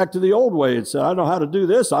and went back to the old way and said, I know how to do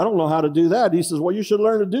this. I don't know how to do that. He says, well, you should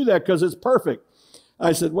learn to do that because it's perfect.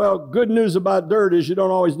 I said, well, good news about dirt is you don't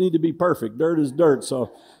always need to be perfect. Dirt is dirt,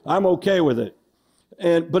 so I'm okay with it.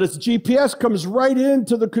 But its GPS comes right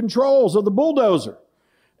into the controls of the bulldozer.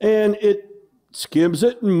 And it skims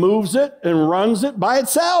it and moves it and runs it by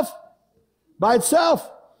itself. By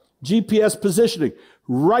itself. GPS positioning.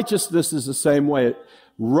 Righteousness is the same way.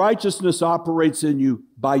 Righteousness operates in you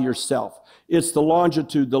by yourself. It's the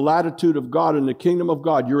longitude, the latitude of God in the kingdom of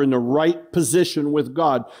God. You're in the right position with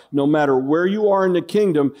God, no matter where you are in the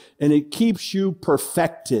kingdom, and it keeps you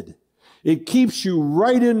perfected. It keeps you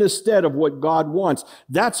right in the stead of what God wants.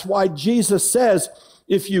 That's why Jesus says,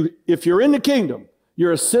 if you're in the kingdom,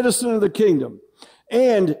 you're a citizen of the kingdom,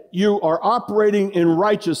 and you are operating in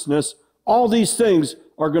righteousness, all these things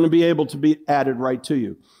are going to be able to be added right to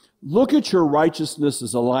you. Look at your righteousness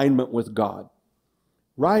as alignment with God,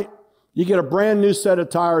 right? You get a brand new set of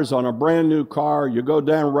tires on a brand new car. You go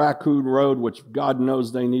down Raccoon Road, which God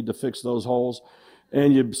knows they need to fix those holes,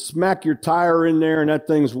 and you smack your tire in there and that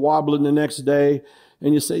thing's wobbling the next day.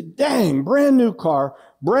 And you say, dang, brand new car,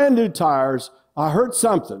 brand new tires. I heard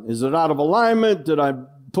something. Is it out of alignment? Did I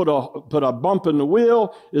put a bump in the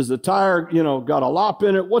wheel? Is the tire, got a lop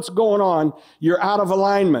in it? What's going on? You're out of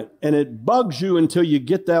alignment, and it bugs you until you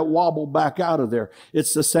get that wobble back out of there.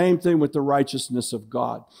 It's the same thing with the righteousness of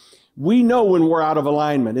God. We know when we're out of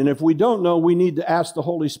alignment, and if we don't know, we need to ask the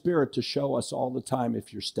Holy Spirit to show us all the time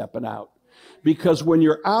if you're stepping out. Because when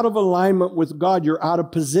you're out of alignment with God, you're out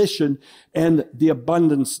of position, and the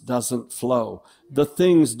abundance doesn't flow. The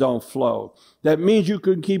things don't flow. That means you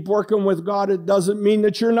can keep working with God. It doesn't mean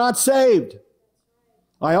that you're not saved.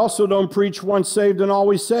 I also don't preach once saved and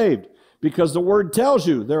always saved, because the Word tells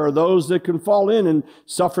you there are those that can fall in and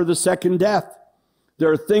suffer the second death.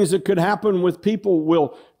 There are things that could happen with people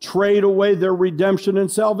will trade away their redemption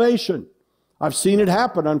and salvation. I've seen it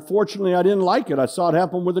happen. Unfortunately, I didn't like it. I saw it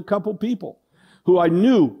happen with a couple people who I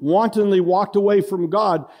knew wantonly walked away from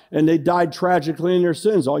God, and they died tragically in their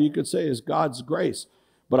sins. All you could say is God's grace.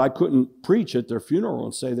 But I couldn't preach at their funeral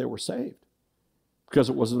and say they were saved because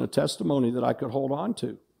it wasn't a testimony that I could hold on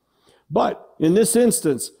to. But in this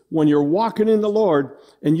instance, when you're walking in the Lord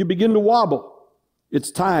and you begin to wobble, it's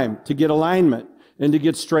time to get alignment and to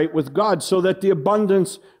get straight with God so that the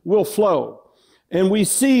abundance will flow. And we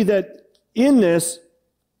see that in this,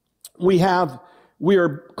 we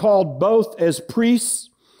are called both as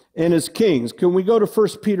priests and as kings. Can we go to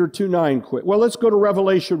 1 Peter 2:9 quick? Well, let's go to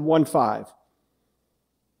Revelation 1:5.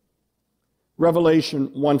 Revelation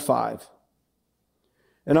 1:5.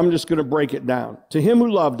 And I'm just going to break it down. To him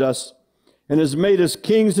who loved us and has made us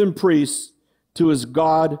kings and priests to his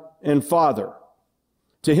God and Father.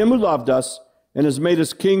 To him who loved us and has made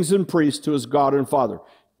us kings and priests to his God and Father.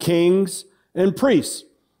 Kings and priests.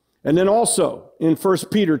 And then also in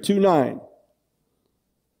 1 Peter 2:9,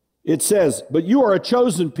 it says, but you are a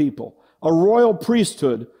chosen people, a royal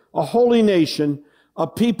priesthood, a holy nation, a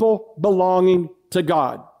people belonging to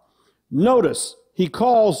God. Notice, he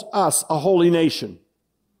calls us a holy nation.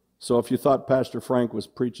 So if you thought Pastor Frank was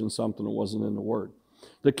preaching something that wasn't in the Word.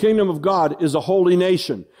 The kingdom of God is a holy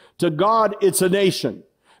nation. To God, it's a nation.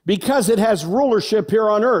 Because it has rulership here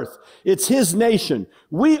on earth. It's his nation.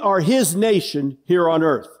 We are his nation here on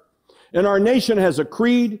earth. And our nation has a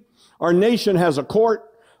creed. Our nation has a court.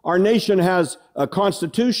 Our nation has a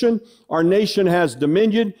constitution. Our nation has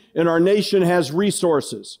dominion. And our nation has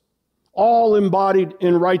resources. All embodied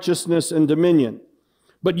in righteousness and dominion.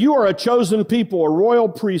 But you are a chosen people, a royal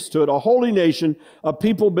priesthood, a holy nation, a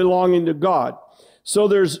people belonging to God. So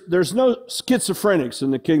there's no schizophrenics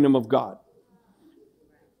in the kingdom of God.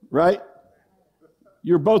 Right?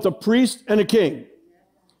 You're both a priest and a king.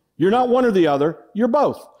 You're not one or the other. You're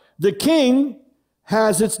both. The king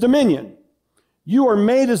has its dominion. You are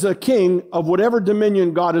made as a king of whatever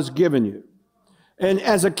dominion God has given you. And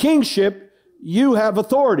as a kingship, you have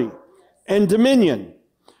authority and dominion.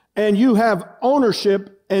 And you have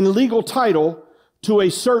ownership and legal title to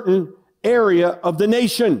a certain area of the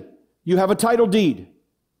nation. You have a title deed.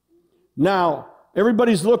 Now,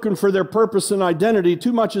 everybody's looking for their purpose and identity.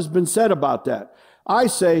 Too much has been said about that. I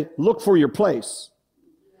say, look for your place.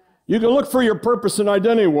 You can look for your purpose and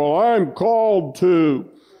identity. Well, I'm called to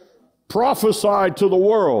prophesy to the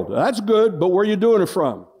world. That's good, but where are you doing it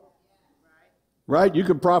from? Right? You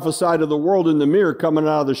could prophesy to the world in the mirror coming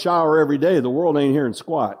out of the shower every day. The world ain't hearing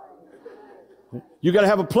squat. You got to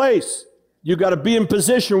have a place. You got to be in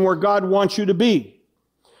position where God wants you to be.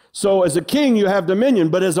 So as a king, you have dominion,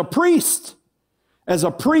 but as a priest, As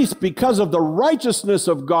a priest, because of the righteousness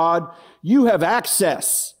of God, you have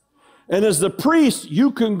access. And as the priest,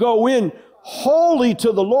 you can go in holy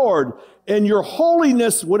to the Lord. And your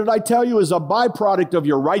holiness, what did I tell you, is a byproduct of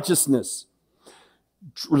your righteousness.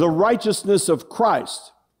 The righteousness of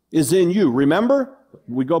Christ is in you. Remember?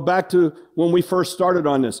 We go back to when we first started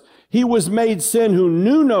on this. He was made sin who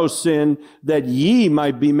knew no sin, that ye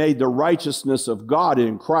might be made the righteousness of God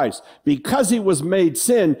in Christ. Because he was made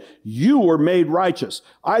sin, you were made righteous.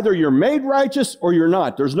 Either you're made righteous or you're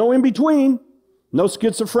not. There's no in between. No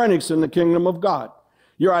schizophrenics in the kingdom of God.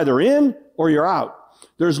 You're either in or you're out.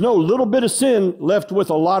 There's no little bit of sin left with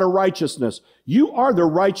a lot of righteousness. You are the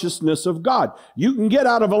righteousness of God. You can get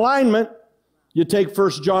out of alignment. You take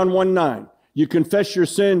 1 John 1:9. You confess your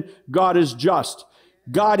sin, God is just.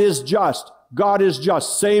 God is just. God is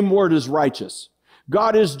just. Same word as righteous.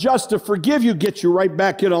 God is just to forgive you, get you right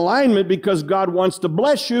back in alignment because God wants to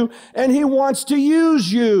bless you and he wants to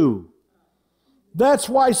use you. That's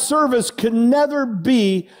why service can never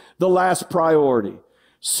be the last priority.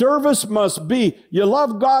 Service must be, you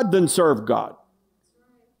love God, then serve God.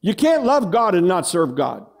 You can't love God and not serve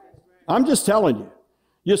God. I'm just telling you.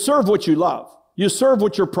 You serve what you love. You serve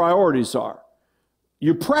what your priorities are.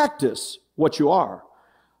 You practice what you are.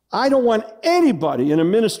 I don't want anybody in a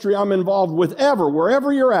ministry I'm involved with ever,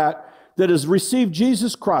 wherever you're at, that has received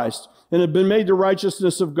Jesus Christ and have been made the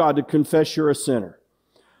righteousness of God to confess you're a sinner.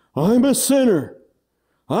 I'm a sinner.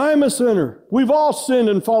 I'm a sinner. We've all sinned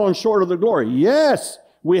and fallen short of the glory. Yes,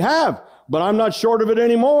 we have, but I'm not short of it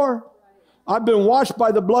anymore. I've been washed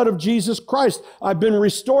by the blood of Jesus Christ. I've been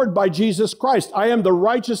restored by Jesus Christ. I am the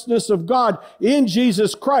righteousness of God in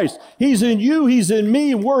Jesus Christ. He's in you, he's in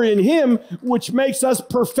me, we're in him, which makes us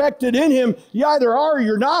perfected in him. You either are or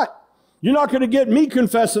you're not. You're not going to get me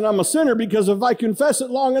confessing I'm a sinner, because if I confess it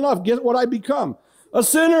long enough, guess what I become? A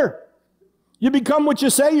sinner. You become what you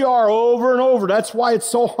say you are over and over. That's why it's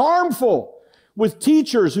so harmful with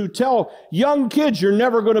teachers who tell young kids you're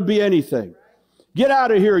never going to be anything. Get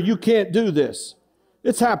out of here. You can't do this.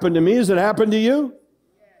 It's happened to me. Has it happened to you?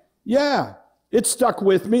 Yeah. It stuck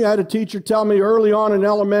with me. I had a teacher tell me early on in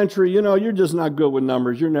elementary, you're just not good with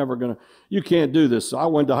numbers. You can't do this. So I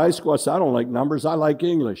went to high school. I said, I don't like numbers. I like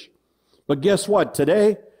English. But guess what?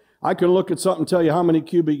 Today, I can look at something and tell you how many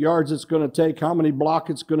cubic yards it's going to take, how many blocks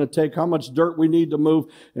it's going to take, how much dirt we need to move.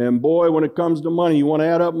 And boy, when it comes to money, you want to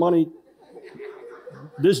add up money?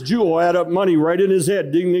 This Jew will add up money right in his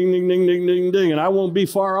head. Ding, ding, ding, ding, ding, ding, ding. And I won't be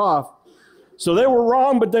far off. So they were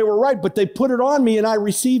wrong, but they were right. But they put it on me and I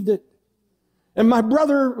received it. And my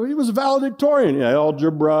brother, he was a valedictorian. Yeah,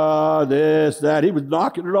 algebra, this, that. He was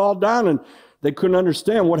knocking it all down and they couldn't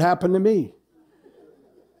understand what happened to me.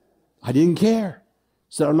 I didn't care.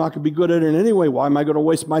 Said, I'm not going to be good at it anyway. Why am I going to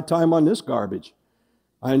waste my time on this garbage?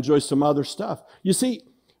 I enjoy some other stuff. You see,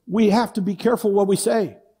 we have to be careful what we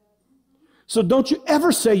say. So don't you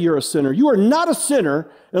ever say you're a sinner. You are not a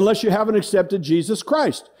sinner unless you haven't accepted Jesus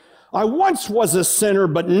Christ. I once was a sinner,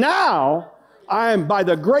 but now I am, by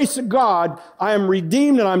the grace of God, I am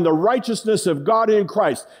redeemed and I'm the righteousness of God in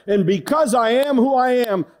Christ. And because I am who I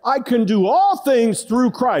am, I can do all things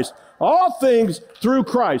through Christ. All things through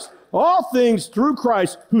Christ. All things through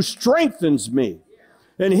Christ who strengthens me.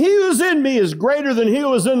 And he who's in me is greater than he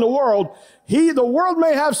who is in the world. The world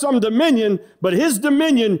may have some dominion, but his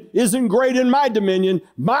dominion isn't great in my dominion.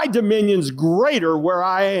 My dominion's greater where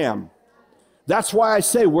I am. That's why I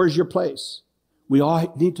say, where's your place? We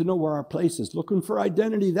all need to know where our place is. Looking for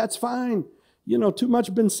identity, that's fine. Too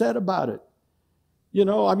much been said about it. You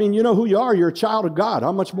know who you are. You're a child of God.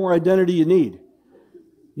 How much more identity you need?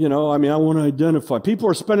 I want to identify. People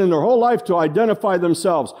are spending their whole life to identify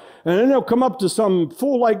themselves. And then they'll come up to some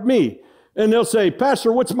fool like me, and they'll say,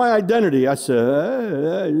 Pastor, what's my identity? I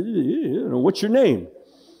say, what's your name?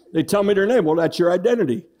 They tell me their name. Well, that's your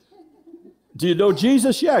identity. Do you know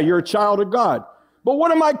Jesus? Yeah, you're a child of God. But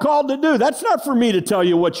what am I called to do? That's not for me to tell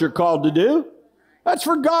you what you're called to do. That's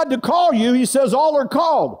for God to call you. He says all are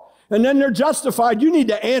called. And then they're justified. You need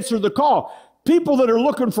to answer the call. People that are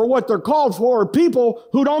looking for what they're called for are people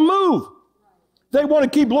who don't move. They want to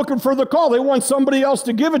keep looking for the call. They want somebody else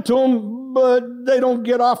to give it to them, but they don't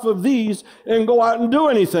get off of these and go out and do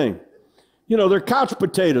anything. They're couch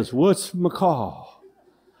potatoes. What's McCall?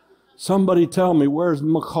 Somebody tell me, where's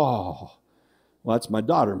McCall? Well, that's my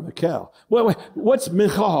daughter, Mikhail. Well, what's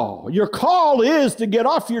McCall? Your call is to get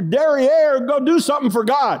off your derriere and go do something for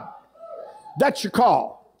God. That's your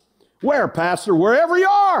call. Where, Pastor? Wherever you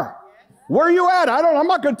are. Where are you at? I'm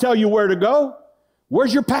not going to tell you where to go.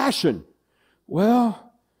 Where's your passion?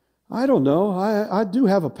 Well, I don't know. I do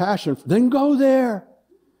have a passion. Then go there.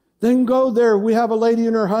 Then go there. We have a lady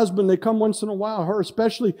and her husband. They come once in a while, her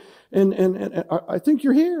especially. And I think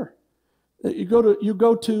you're here. You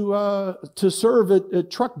go to serve at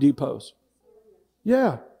truck depots.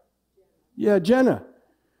 Yeah. Yeah, Jenna.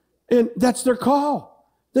 And that's their call.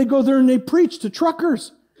 They go there and they preach to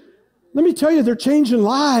truckers. Let me tell you, they're changing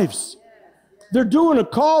lives. They're doing a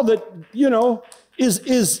call that,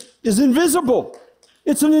 is invisible.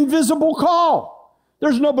 It's an invisible call.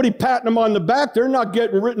 There's nobody patting them on the back. They're not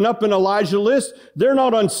getting written up in Elijah List. They're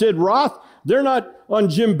not on Sid Roth. They're not on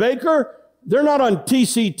Jim Baker. They're not on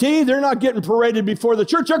TCT. They're not getting paraded before the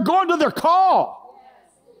church. They're going to their call.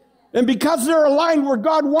 And because they're aligned where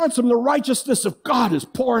God wants them, the righteousness of God is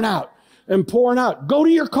pouring out and pouring out. Go to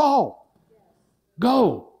your call.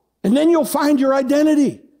 Go. And then you'll find your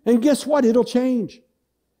identity. And guess what? It'll change.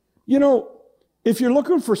 If you're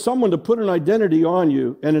looking for someone to put an identity on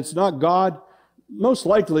you and it's not God, most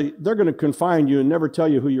likely they're going to confine you and never tell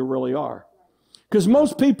you who you really are. Because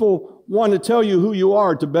most people want to tell you who you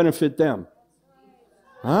are to benefit them.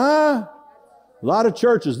 Huh? A lot of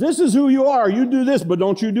churches, this is who you are. You do this, but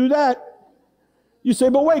don't you do that. You say,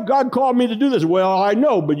 but wait, God called me to do this. Well, I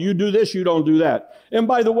know, but you do this, you don't do that. And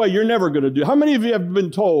by the way, you're never going to do. How many of you have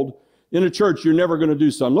been told in a church you're never going to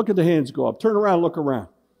do something? Look at the hands go up. Turn around, look around.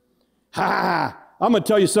 I'm going to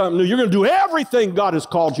tell you something new. You're going to do everything God has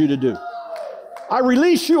called you to do. I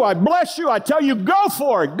release you. I bless you. I tell you, go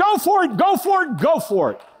for it. Go for it. Go for it. Go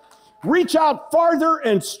for it. Reach out farther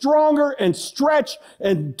and stronger and stretch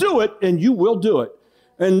and do it, and you will do it.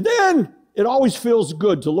 And then it always feels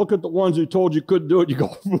good to look at the ones who told you couldn't do it. You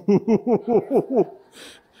go,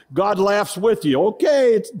 God laughs with you.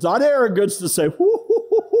 Okay, it's not arrogance to say,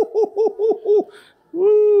 woo,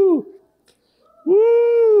 woo,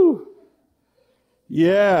 woo.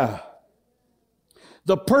 Yeah.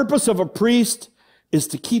 The purpose of a priest is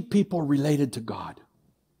to keep people related to God.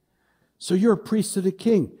 So you're a priest of the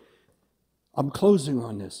King. I'm closing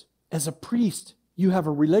on this. As a priest, you have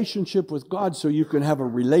a relationship with God so you can have a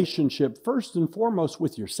relationship first and foremost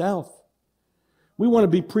with yourself. We want to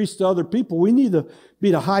be priests to other people. We need to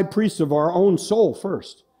be the high priest of our own soul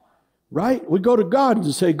first, right? We go to God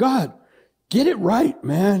and say, God, get it right,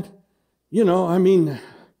 man.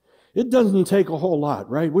 It doesn't take a whole lot,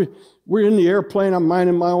 right? We're in the airplane. I'm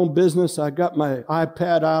minding my own business. I got my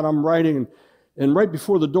iPad out. I'm writing. And right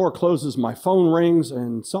before the door closes, my phone rings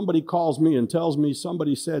and somebody calls me and tells me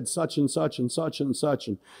somebody said such and such and such and such.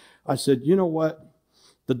 And I said, you know what?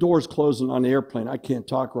 The door's closing on the airplane. I can't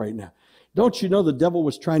talk right now. Don't you know the devil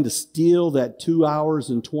was trying to steal that 2 hours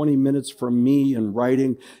and 20 minutes from me and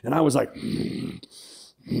writing? And I was like, I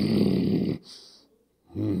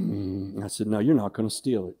said, no, you're not going to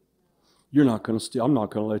steal it. You're not going to steal. I'm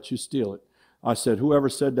not going to let you steal it. I said, whoever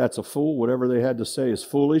said that's a fool, whatever they had to say is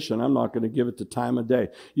foolish, and I'm not going to give it the time of day.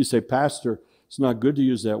 You say, Pastor, it's not good to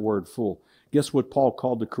use that word fool. Guess what Paul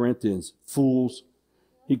called the Corinthians? Fools.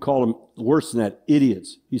 He called them, worse than that,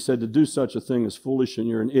 idiots. He said to do such a thing is foolish and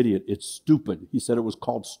you're an idiot. It's stupid. He said it was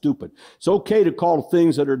called stupid. It's okay to call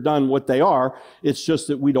things that are done what they are. It's just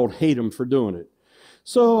that we don't hate them for doing it.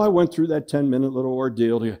 So I went through that 10-minute little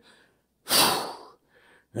ordeal.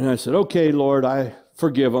 And I said, okay, Lord, I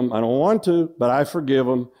forgive them. I don't want to, but I forgive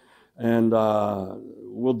them. And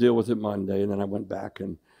we'll deal with it Monday. And then I went back.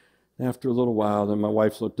 And after a little while, then my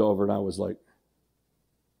wife looked over and I was like,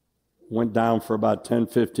 went down for about 10,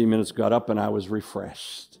 15 minutes, got up, and I was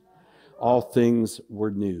refreshed. All things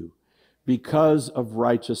were new because of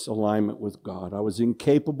righteous alignment with God. I was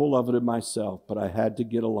incapable of it in myself, but I had to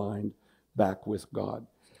get aligned back with God.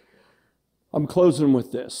 I'm closing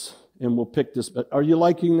with this, and we'll pick this. But are you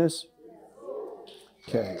liking this?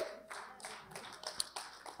 Okay.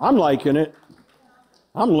 I'm liking it.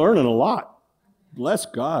 I'm learning a lot. Bless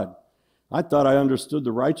God. I thought I understood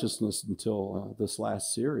the righteousness until this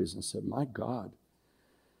last series. I said, my God.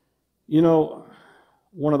 You know,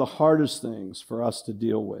 one of the hardest things for us to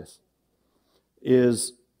deal with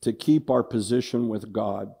is to keep our position with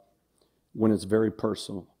God when it's very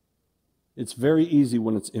personal. It's very easy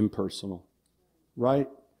when it's impersonal, right?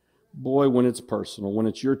 Boy, when it's personal, when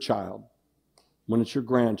it's your child, when it's your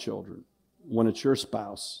grandchildren, when it's your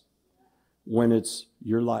spouse, when it's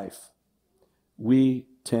your life, we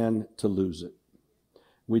tend to lose it.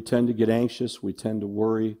 We tend to get anxious. We tend to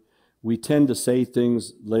worry. We tend to say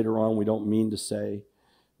things later on we don't mean to say.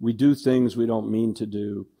 We do things we don't mean to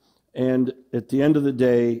do. And at the end of the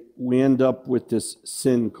day, we end up with this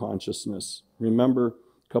sin consciousness. Remember,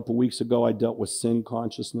 a couple weeks ago, I dealt with sin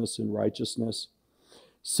consciousness and righteousness.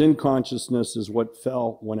 Sin consciousness is what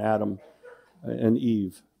fell when Adam and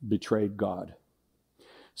Eve betrayed God.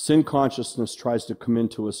 Sin consciousness tries to come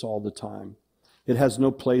into us all the time. It has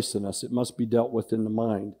no place in us. It must be dealt with in the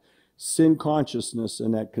mind. Sin consciousness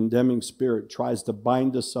and that condemning spirit tries to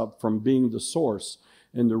bind us up from being the source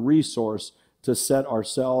and the resource to set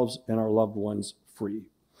ourselves and our loved ones free.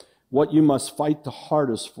 What you must fight the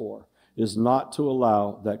hardest for is not to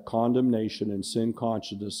allow that condemnation and sin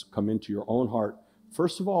consciousness come into your own heart,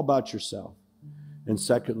 first of all about yourself, and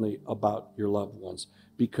secondly about your loved ones,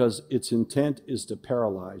 because its intent is to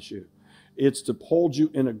paralyze you. It's to hold you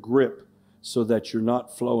in a grip so that you're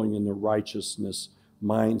not flowing in the righteousness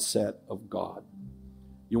mindset of God.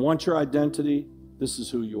 You want your identity? This is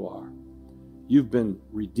who you are. You've been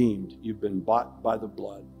redeemed. You've been bought by the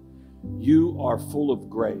blood. You are full of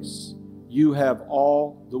grace. You have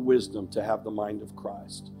all the wisdom to have the mind of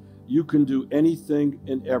Christ. You can do anything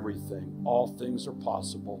and everything. All things are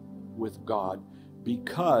possible with God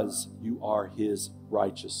because you are His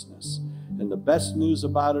righteousness. And the best news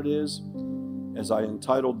about it is, as I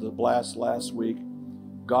entitled the blast last week,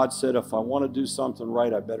 God said, if I want to do something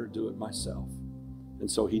right, I better do it myself. And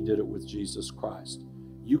so He did it with Jesus Christ.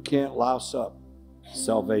 You can't louse up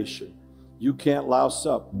salvation. You can't louse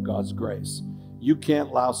up God's grace. You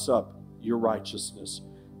can't louse up your righteousness.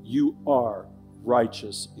 You are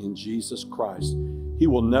righteous in Jesus Christ. He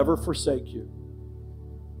will never forsake you.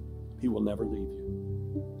 He will never leave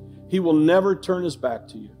you. He will never turn His back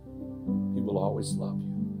to you. He will always love you.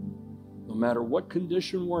 No matter what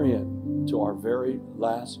condition we're in, to our very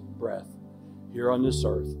last breath here on this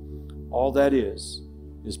earth, all that is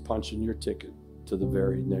punching your ticket to the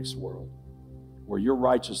very next world, where your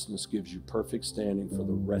righteousness gives you perfect standing for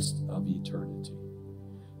the rest of eternity.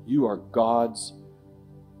 You are God's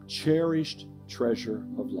cherished treasure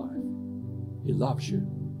of life. He loves you.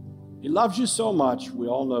 He loves you so much. We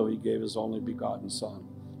all know He gave His only begotten Son.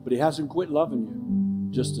 But He hasn't quit loving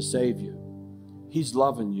you just to save you. He's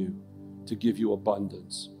loving you to give you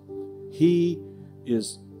abundance. He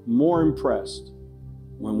is more impressed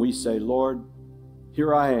when we say, Lord,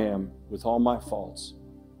 here I am with all my faults.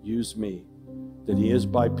 Use me. Than He is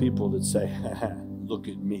by people that say, look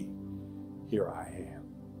at me. Here I am.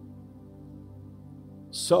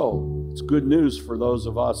 So, it's good news for those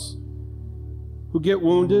of us who get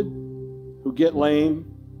wounded, who get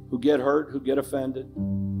lame, who get hurt, who get offended,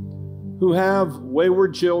 who have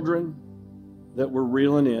wayward children that we're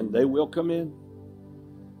reeling in. They will come in.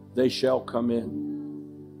 They shall come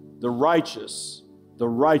in. The righteous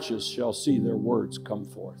shall see their words come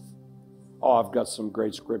forth. Oh, I've got some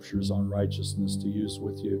great scriptures on righteousness to use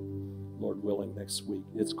with you, Lord willing, next week.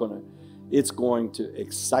 It's going to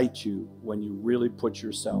excite you when you really put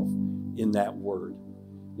yourself in that word.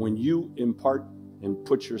 When you impart and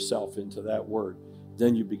put yourself into that word,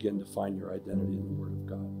 then you begin to find your identity in the Word of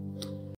God.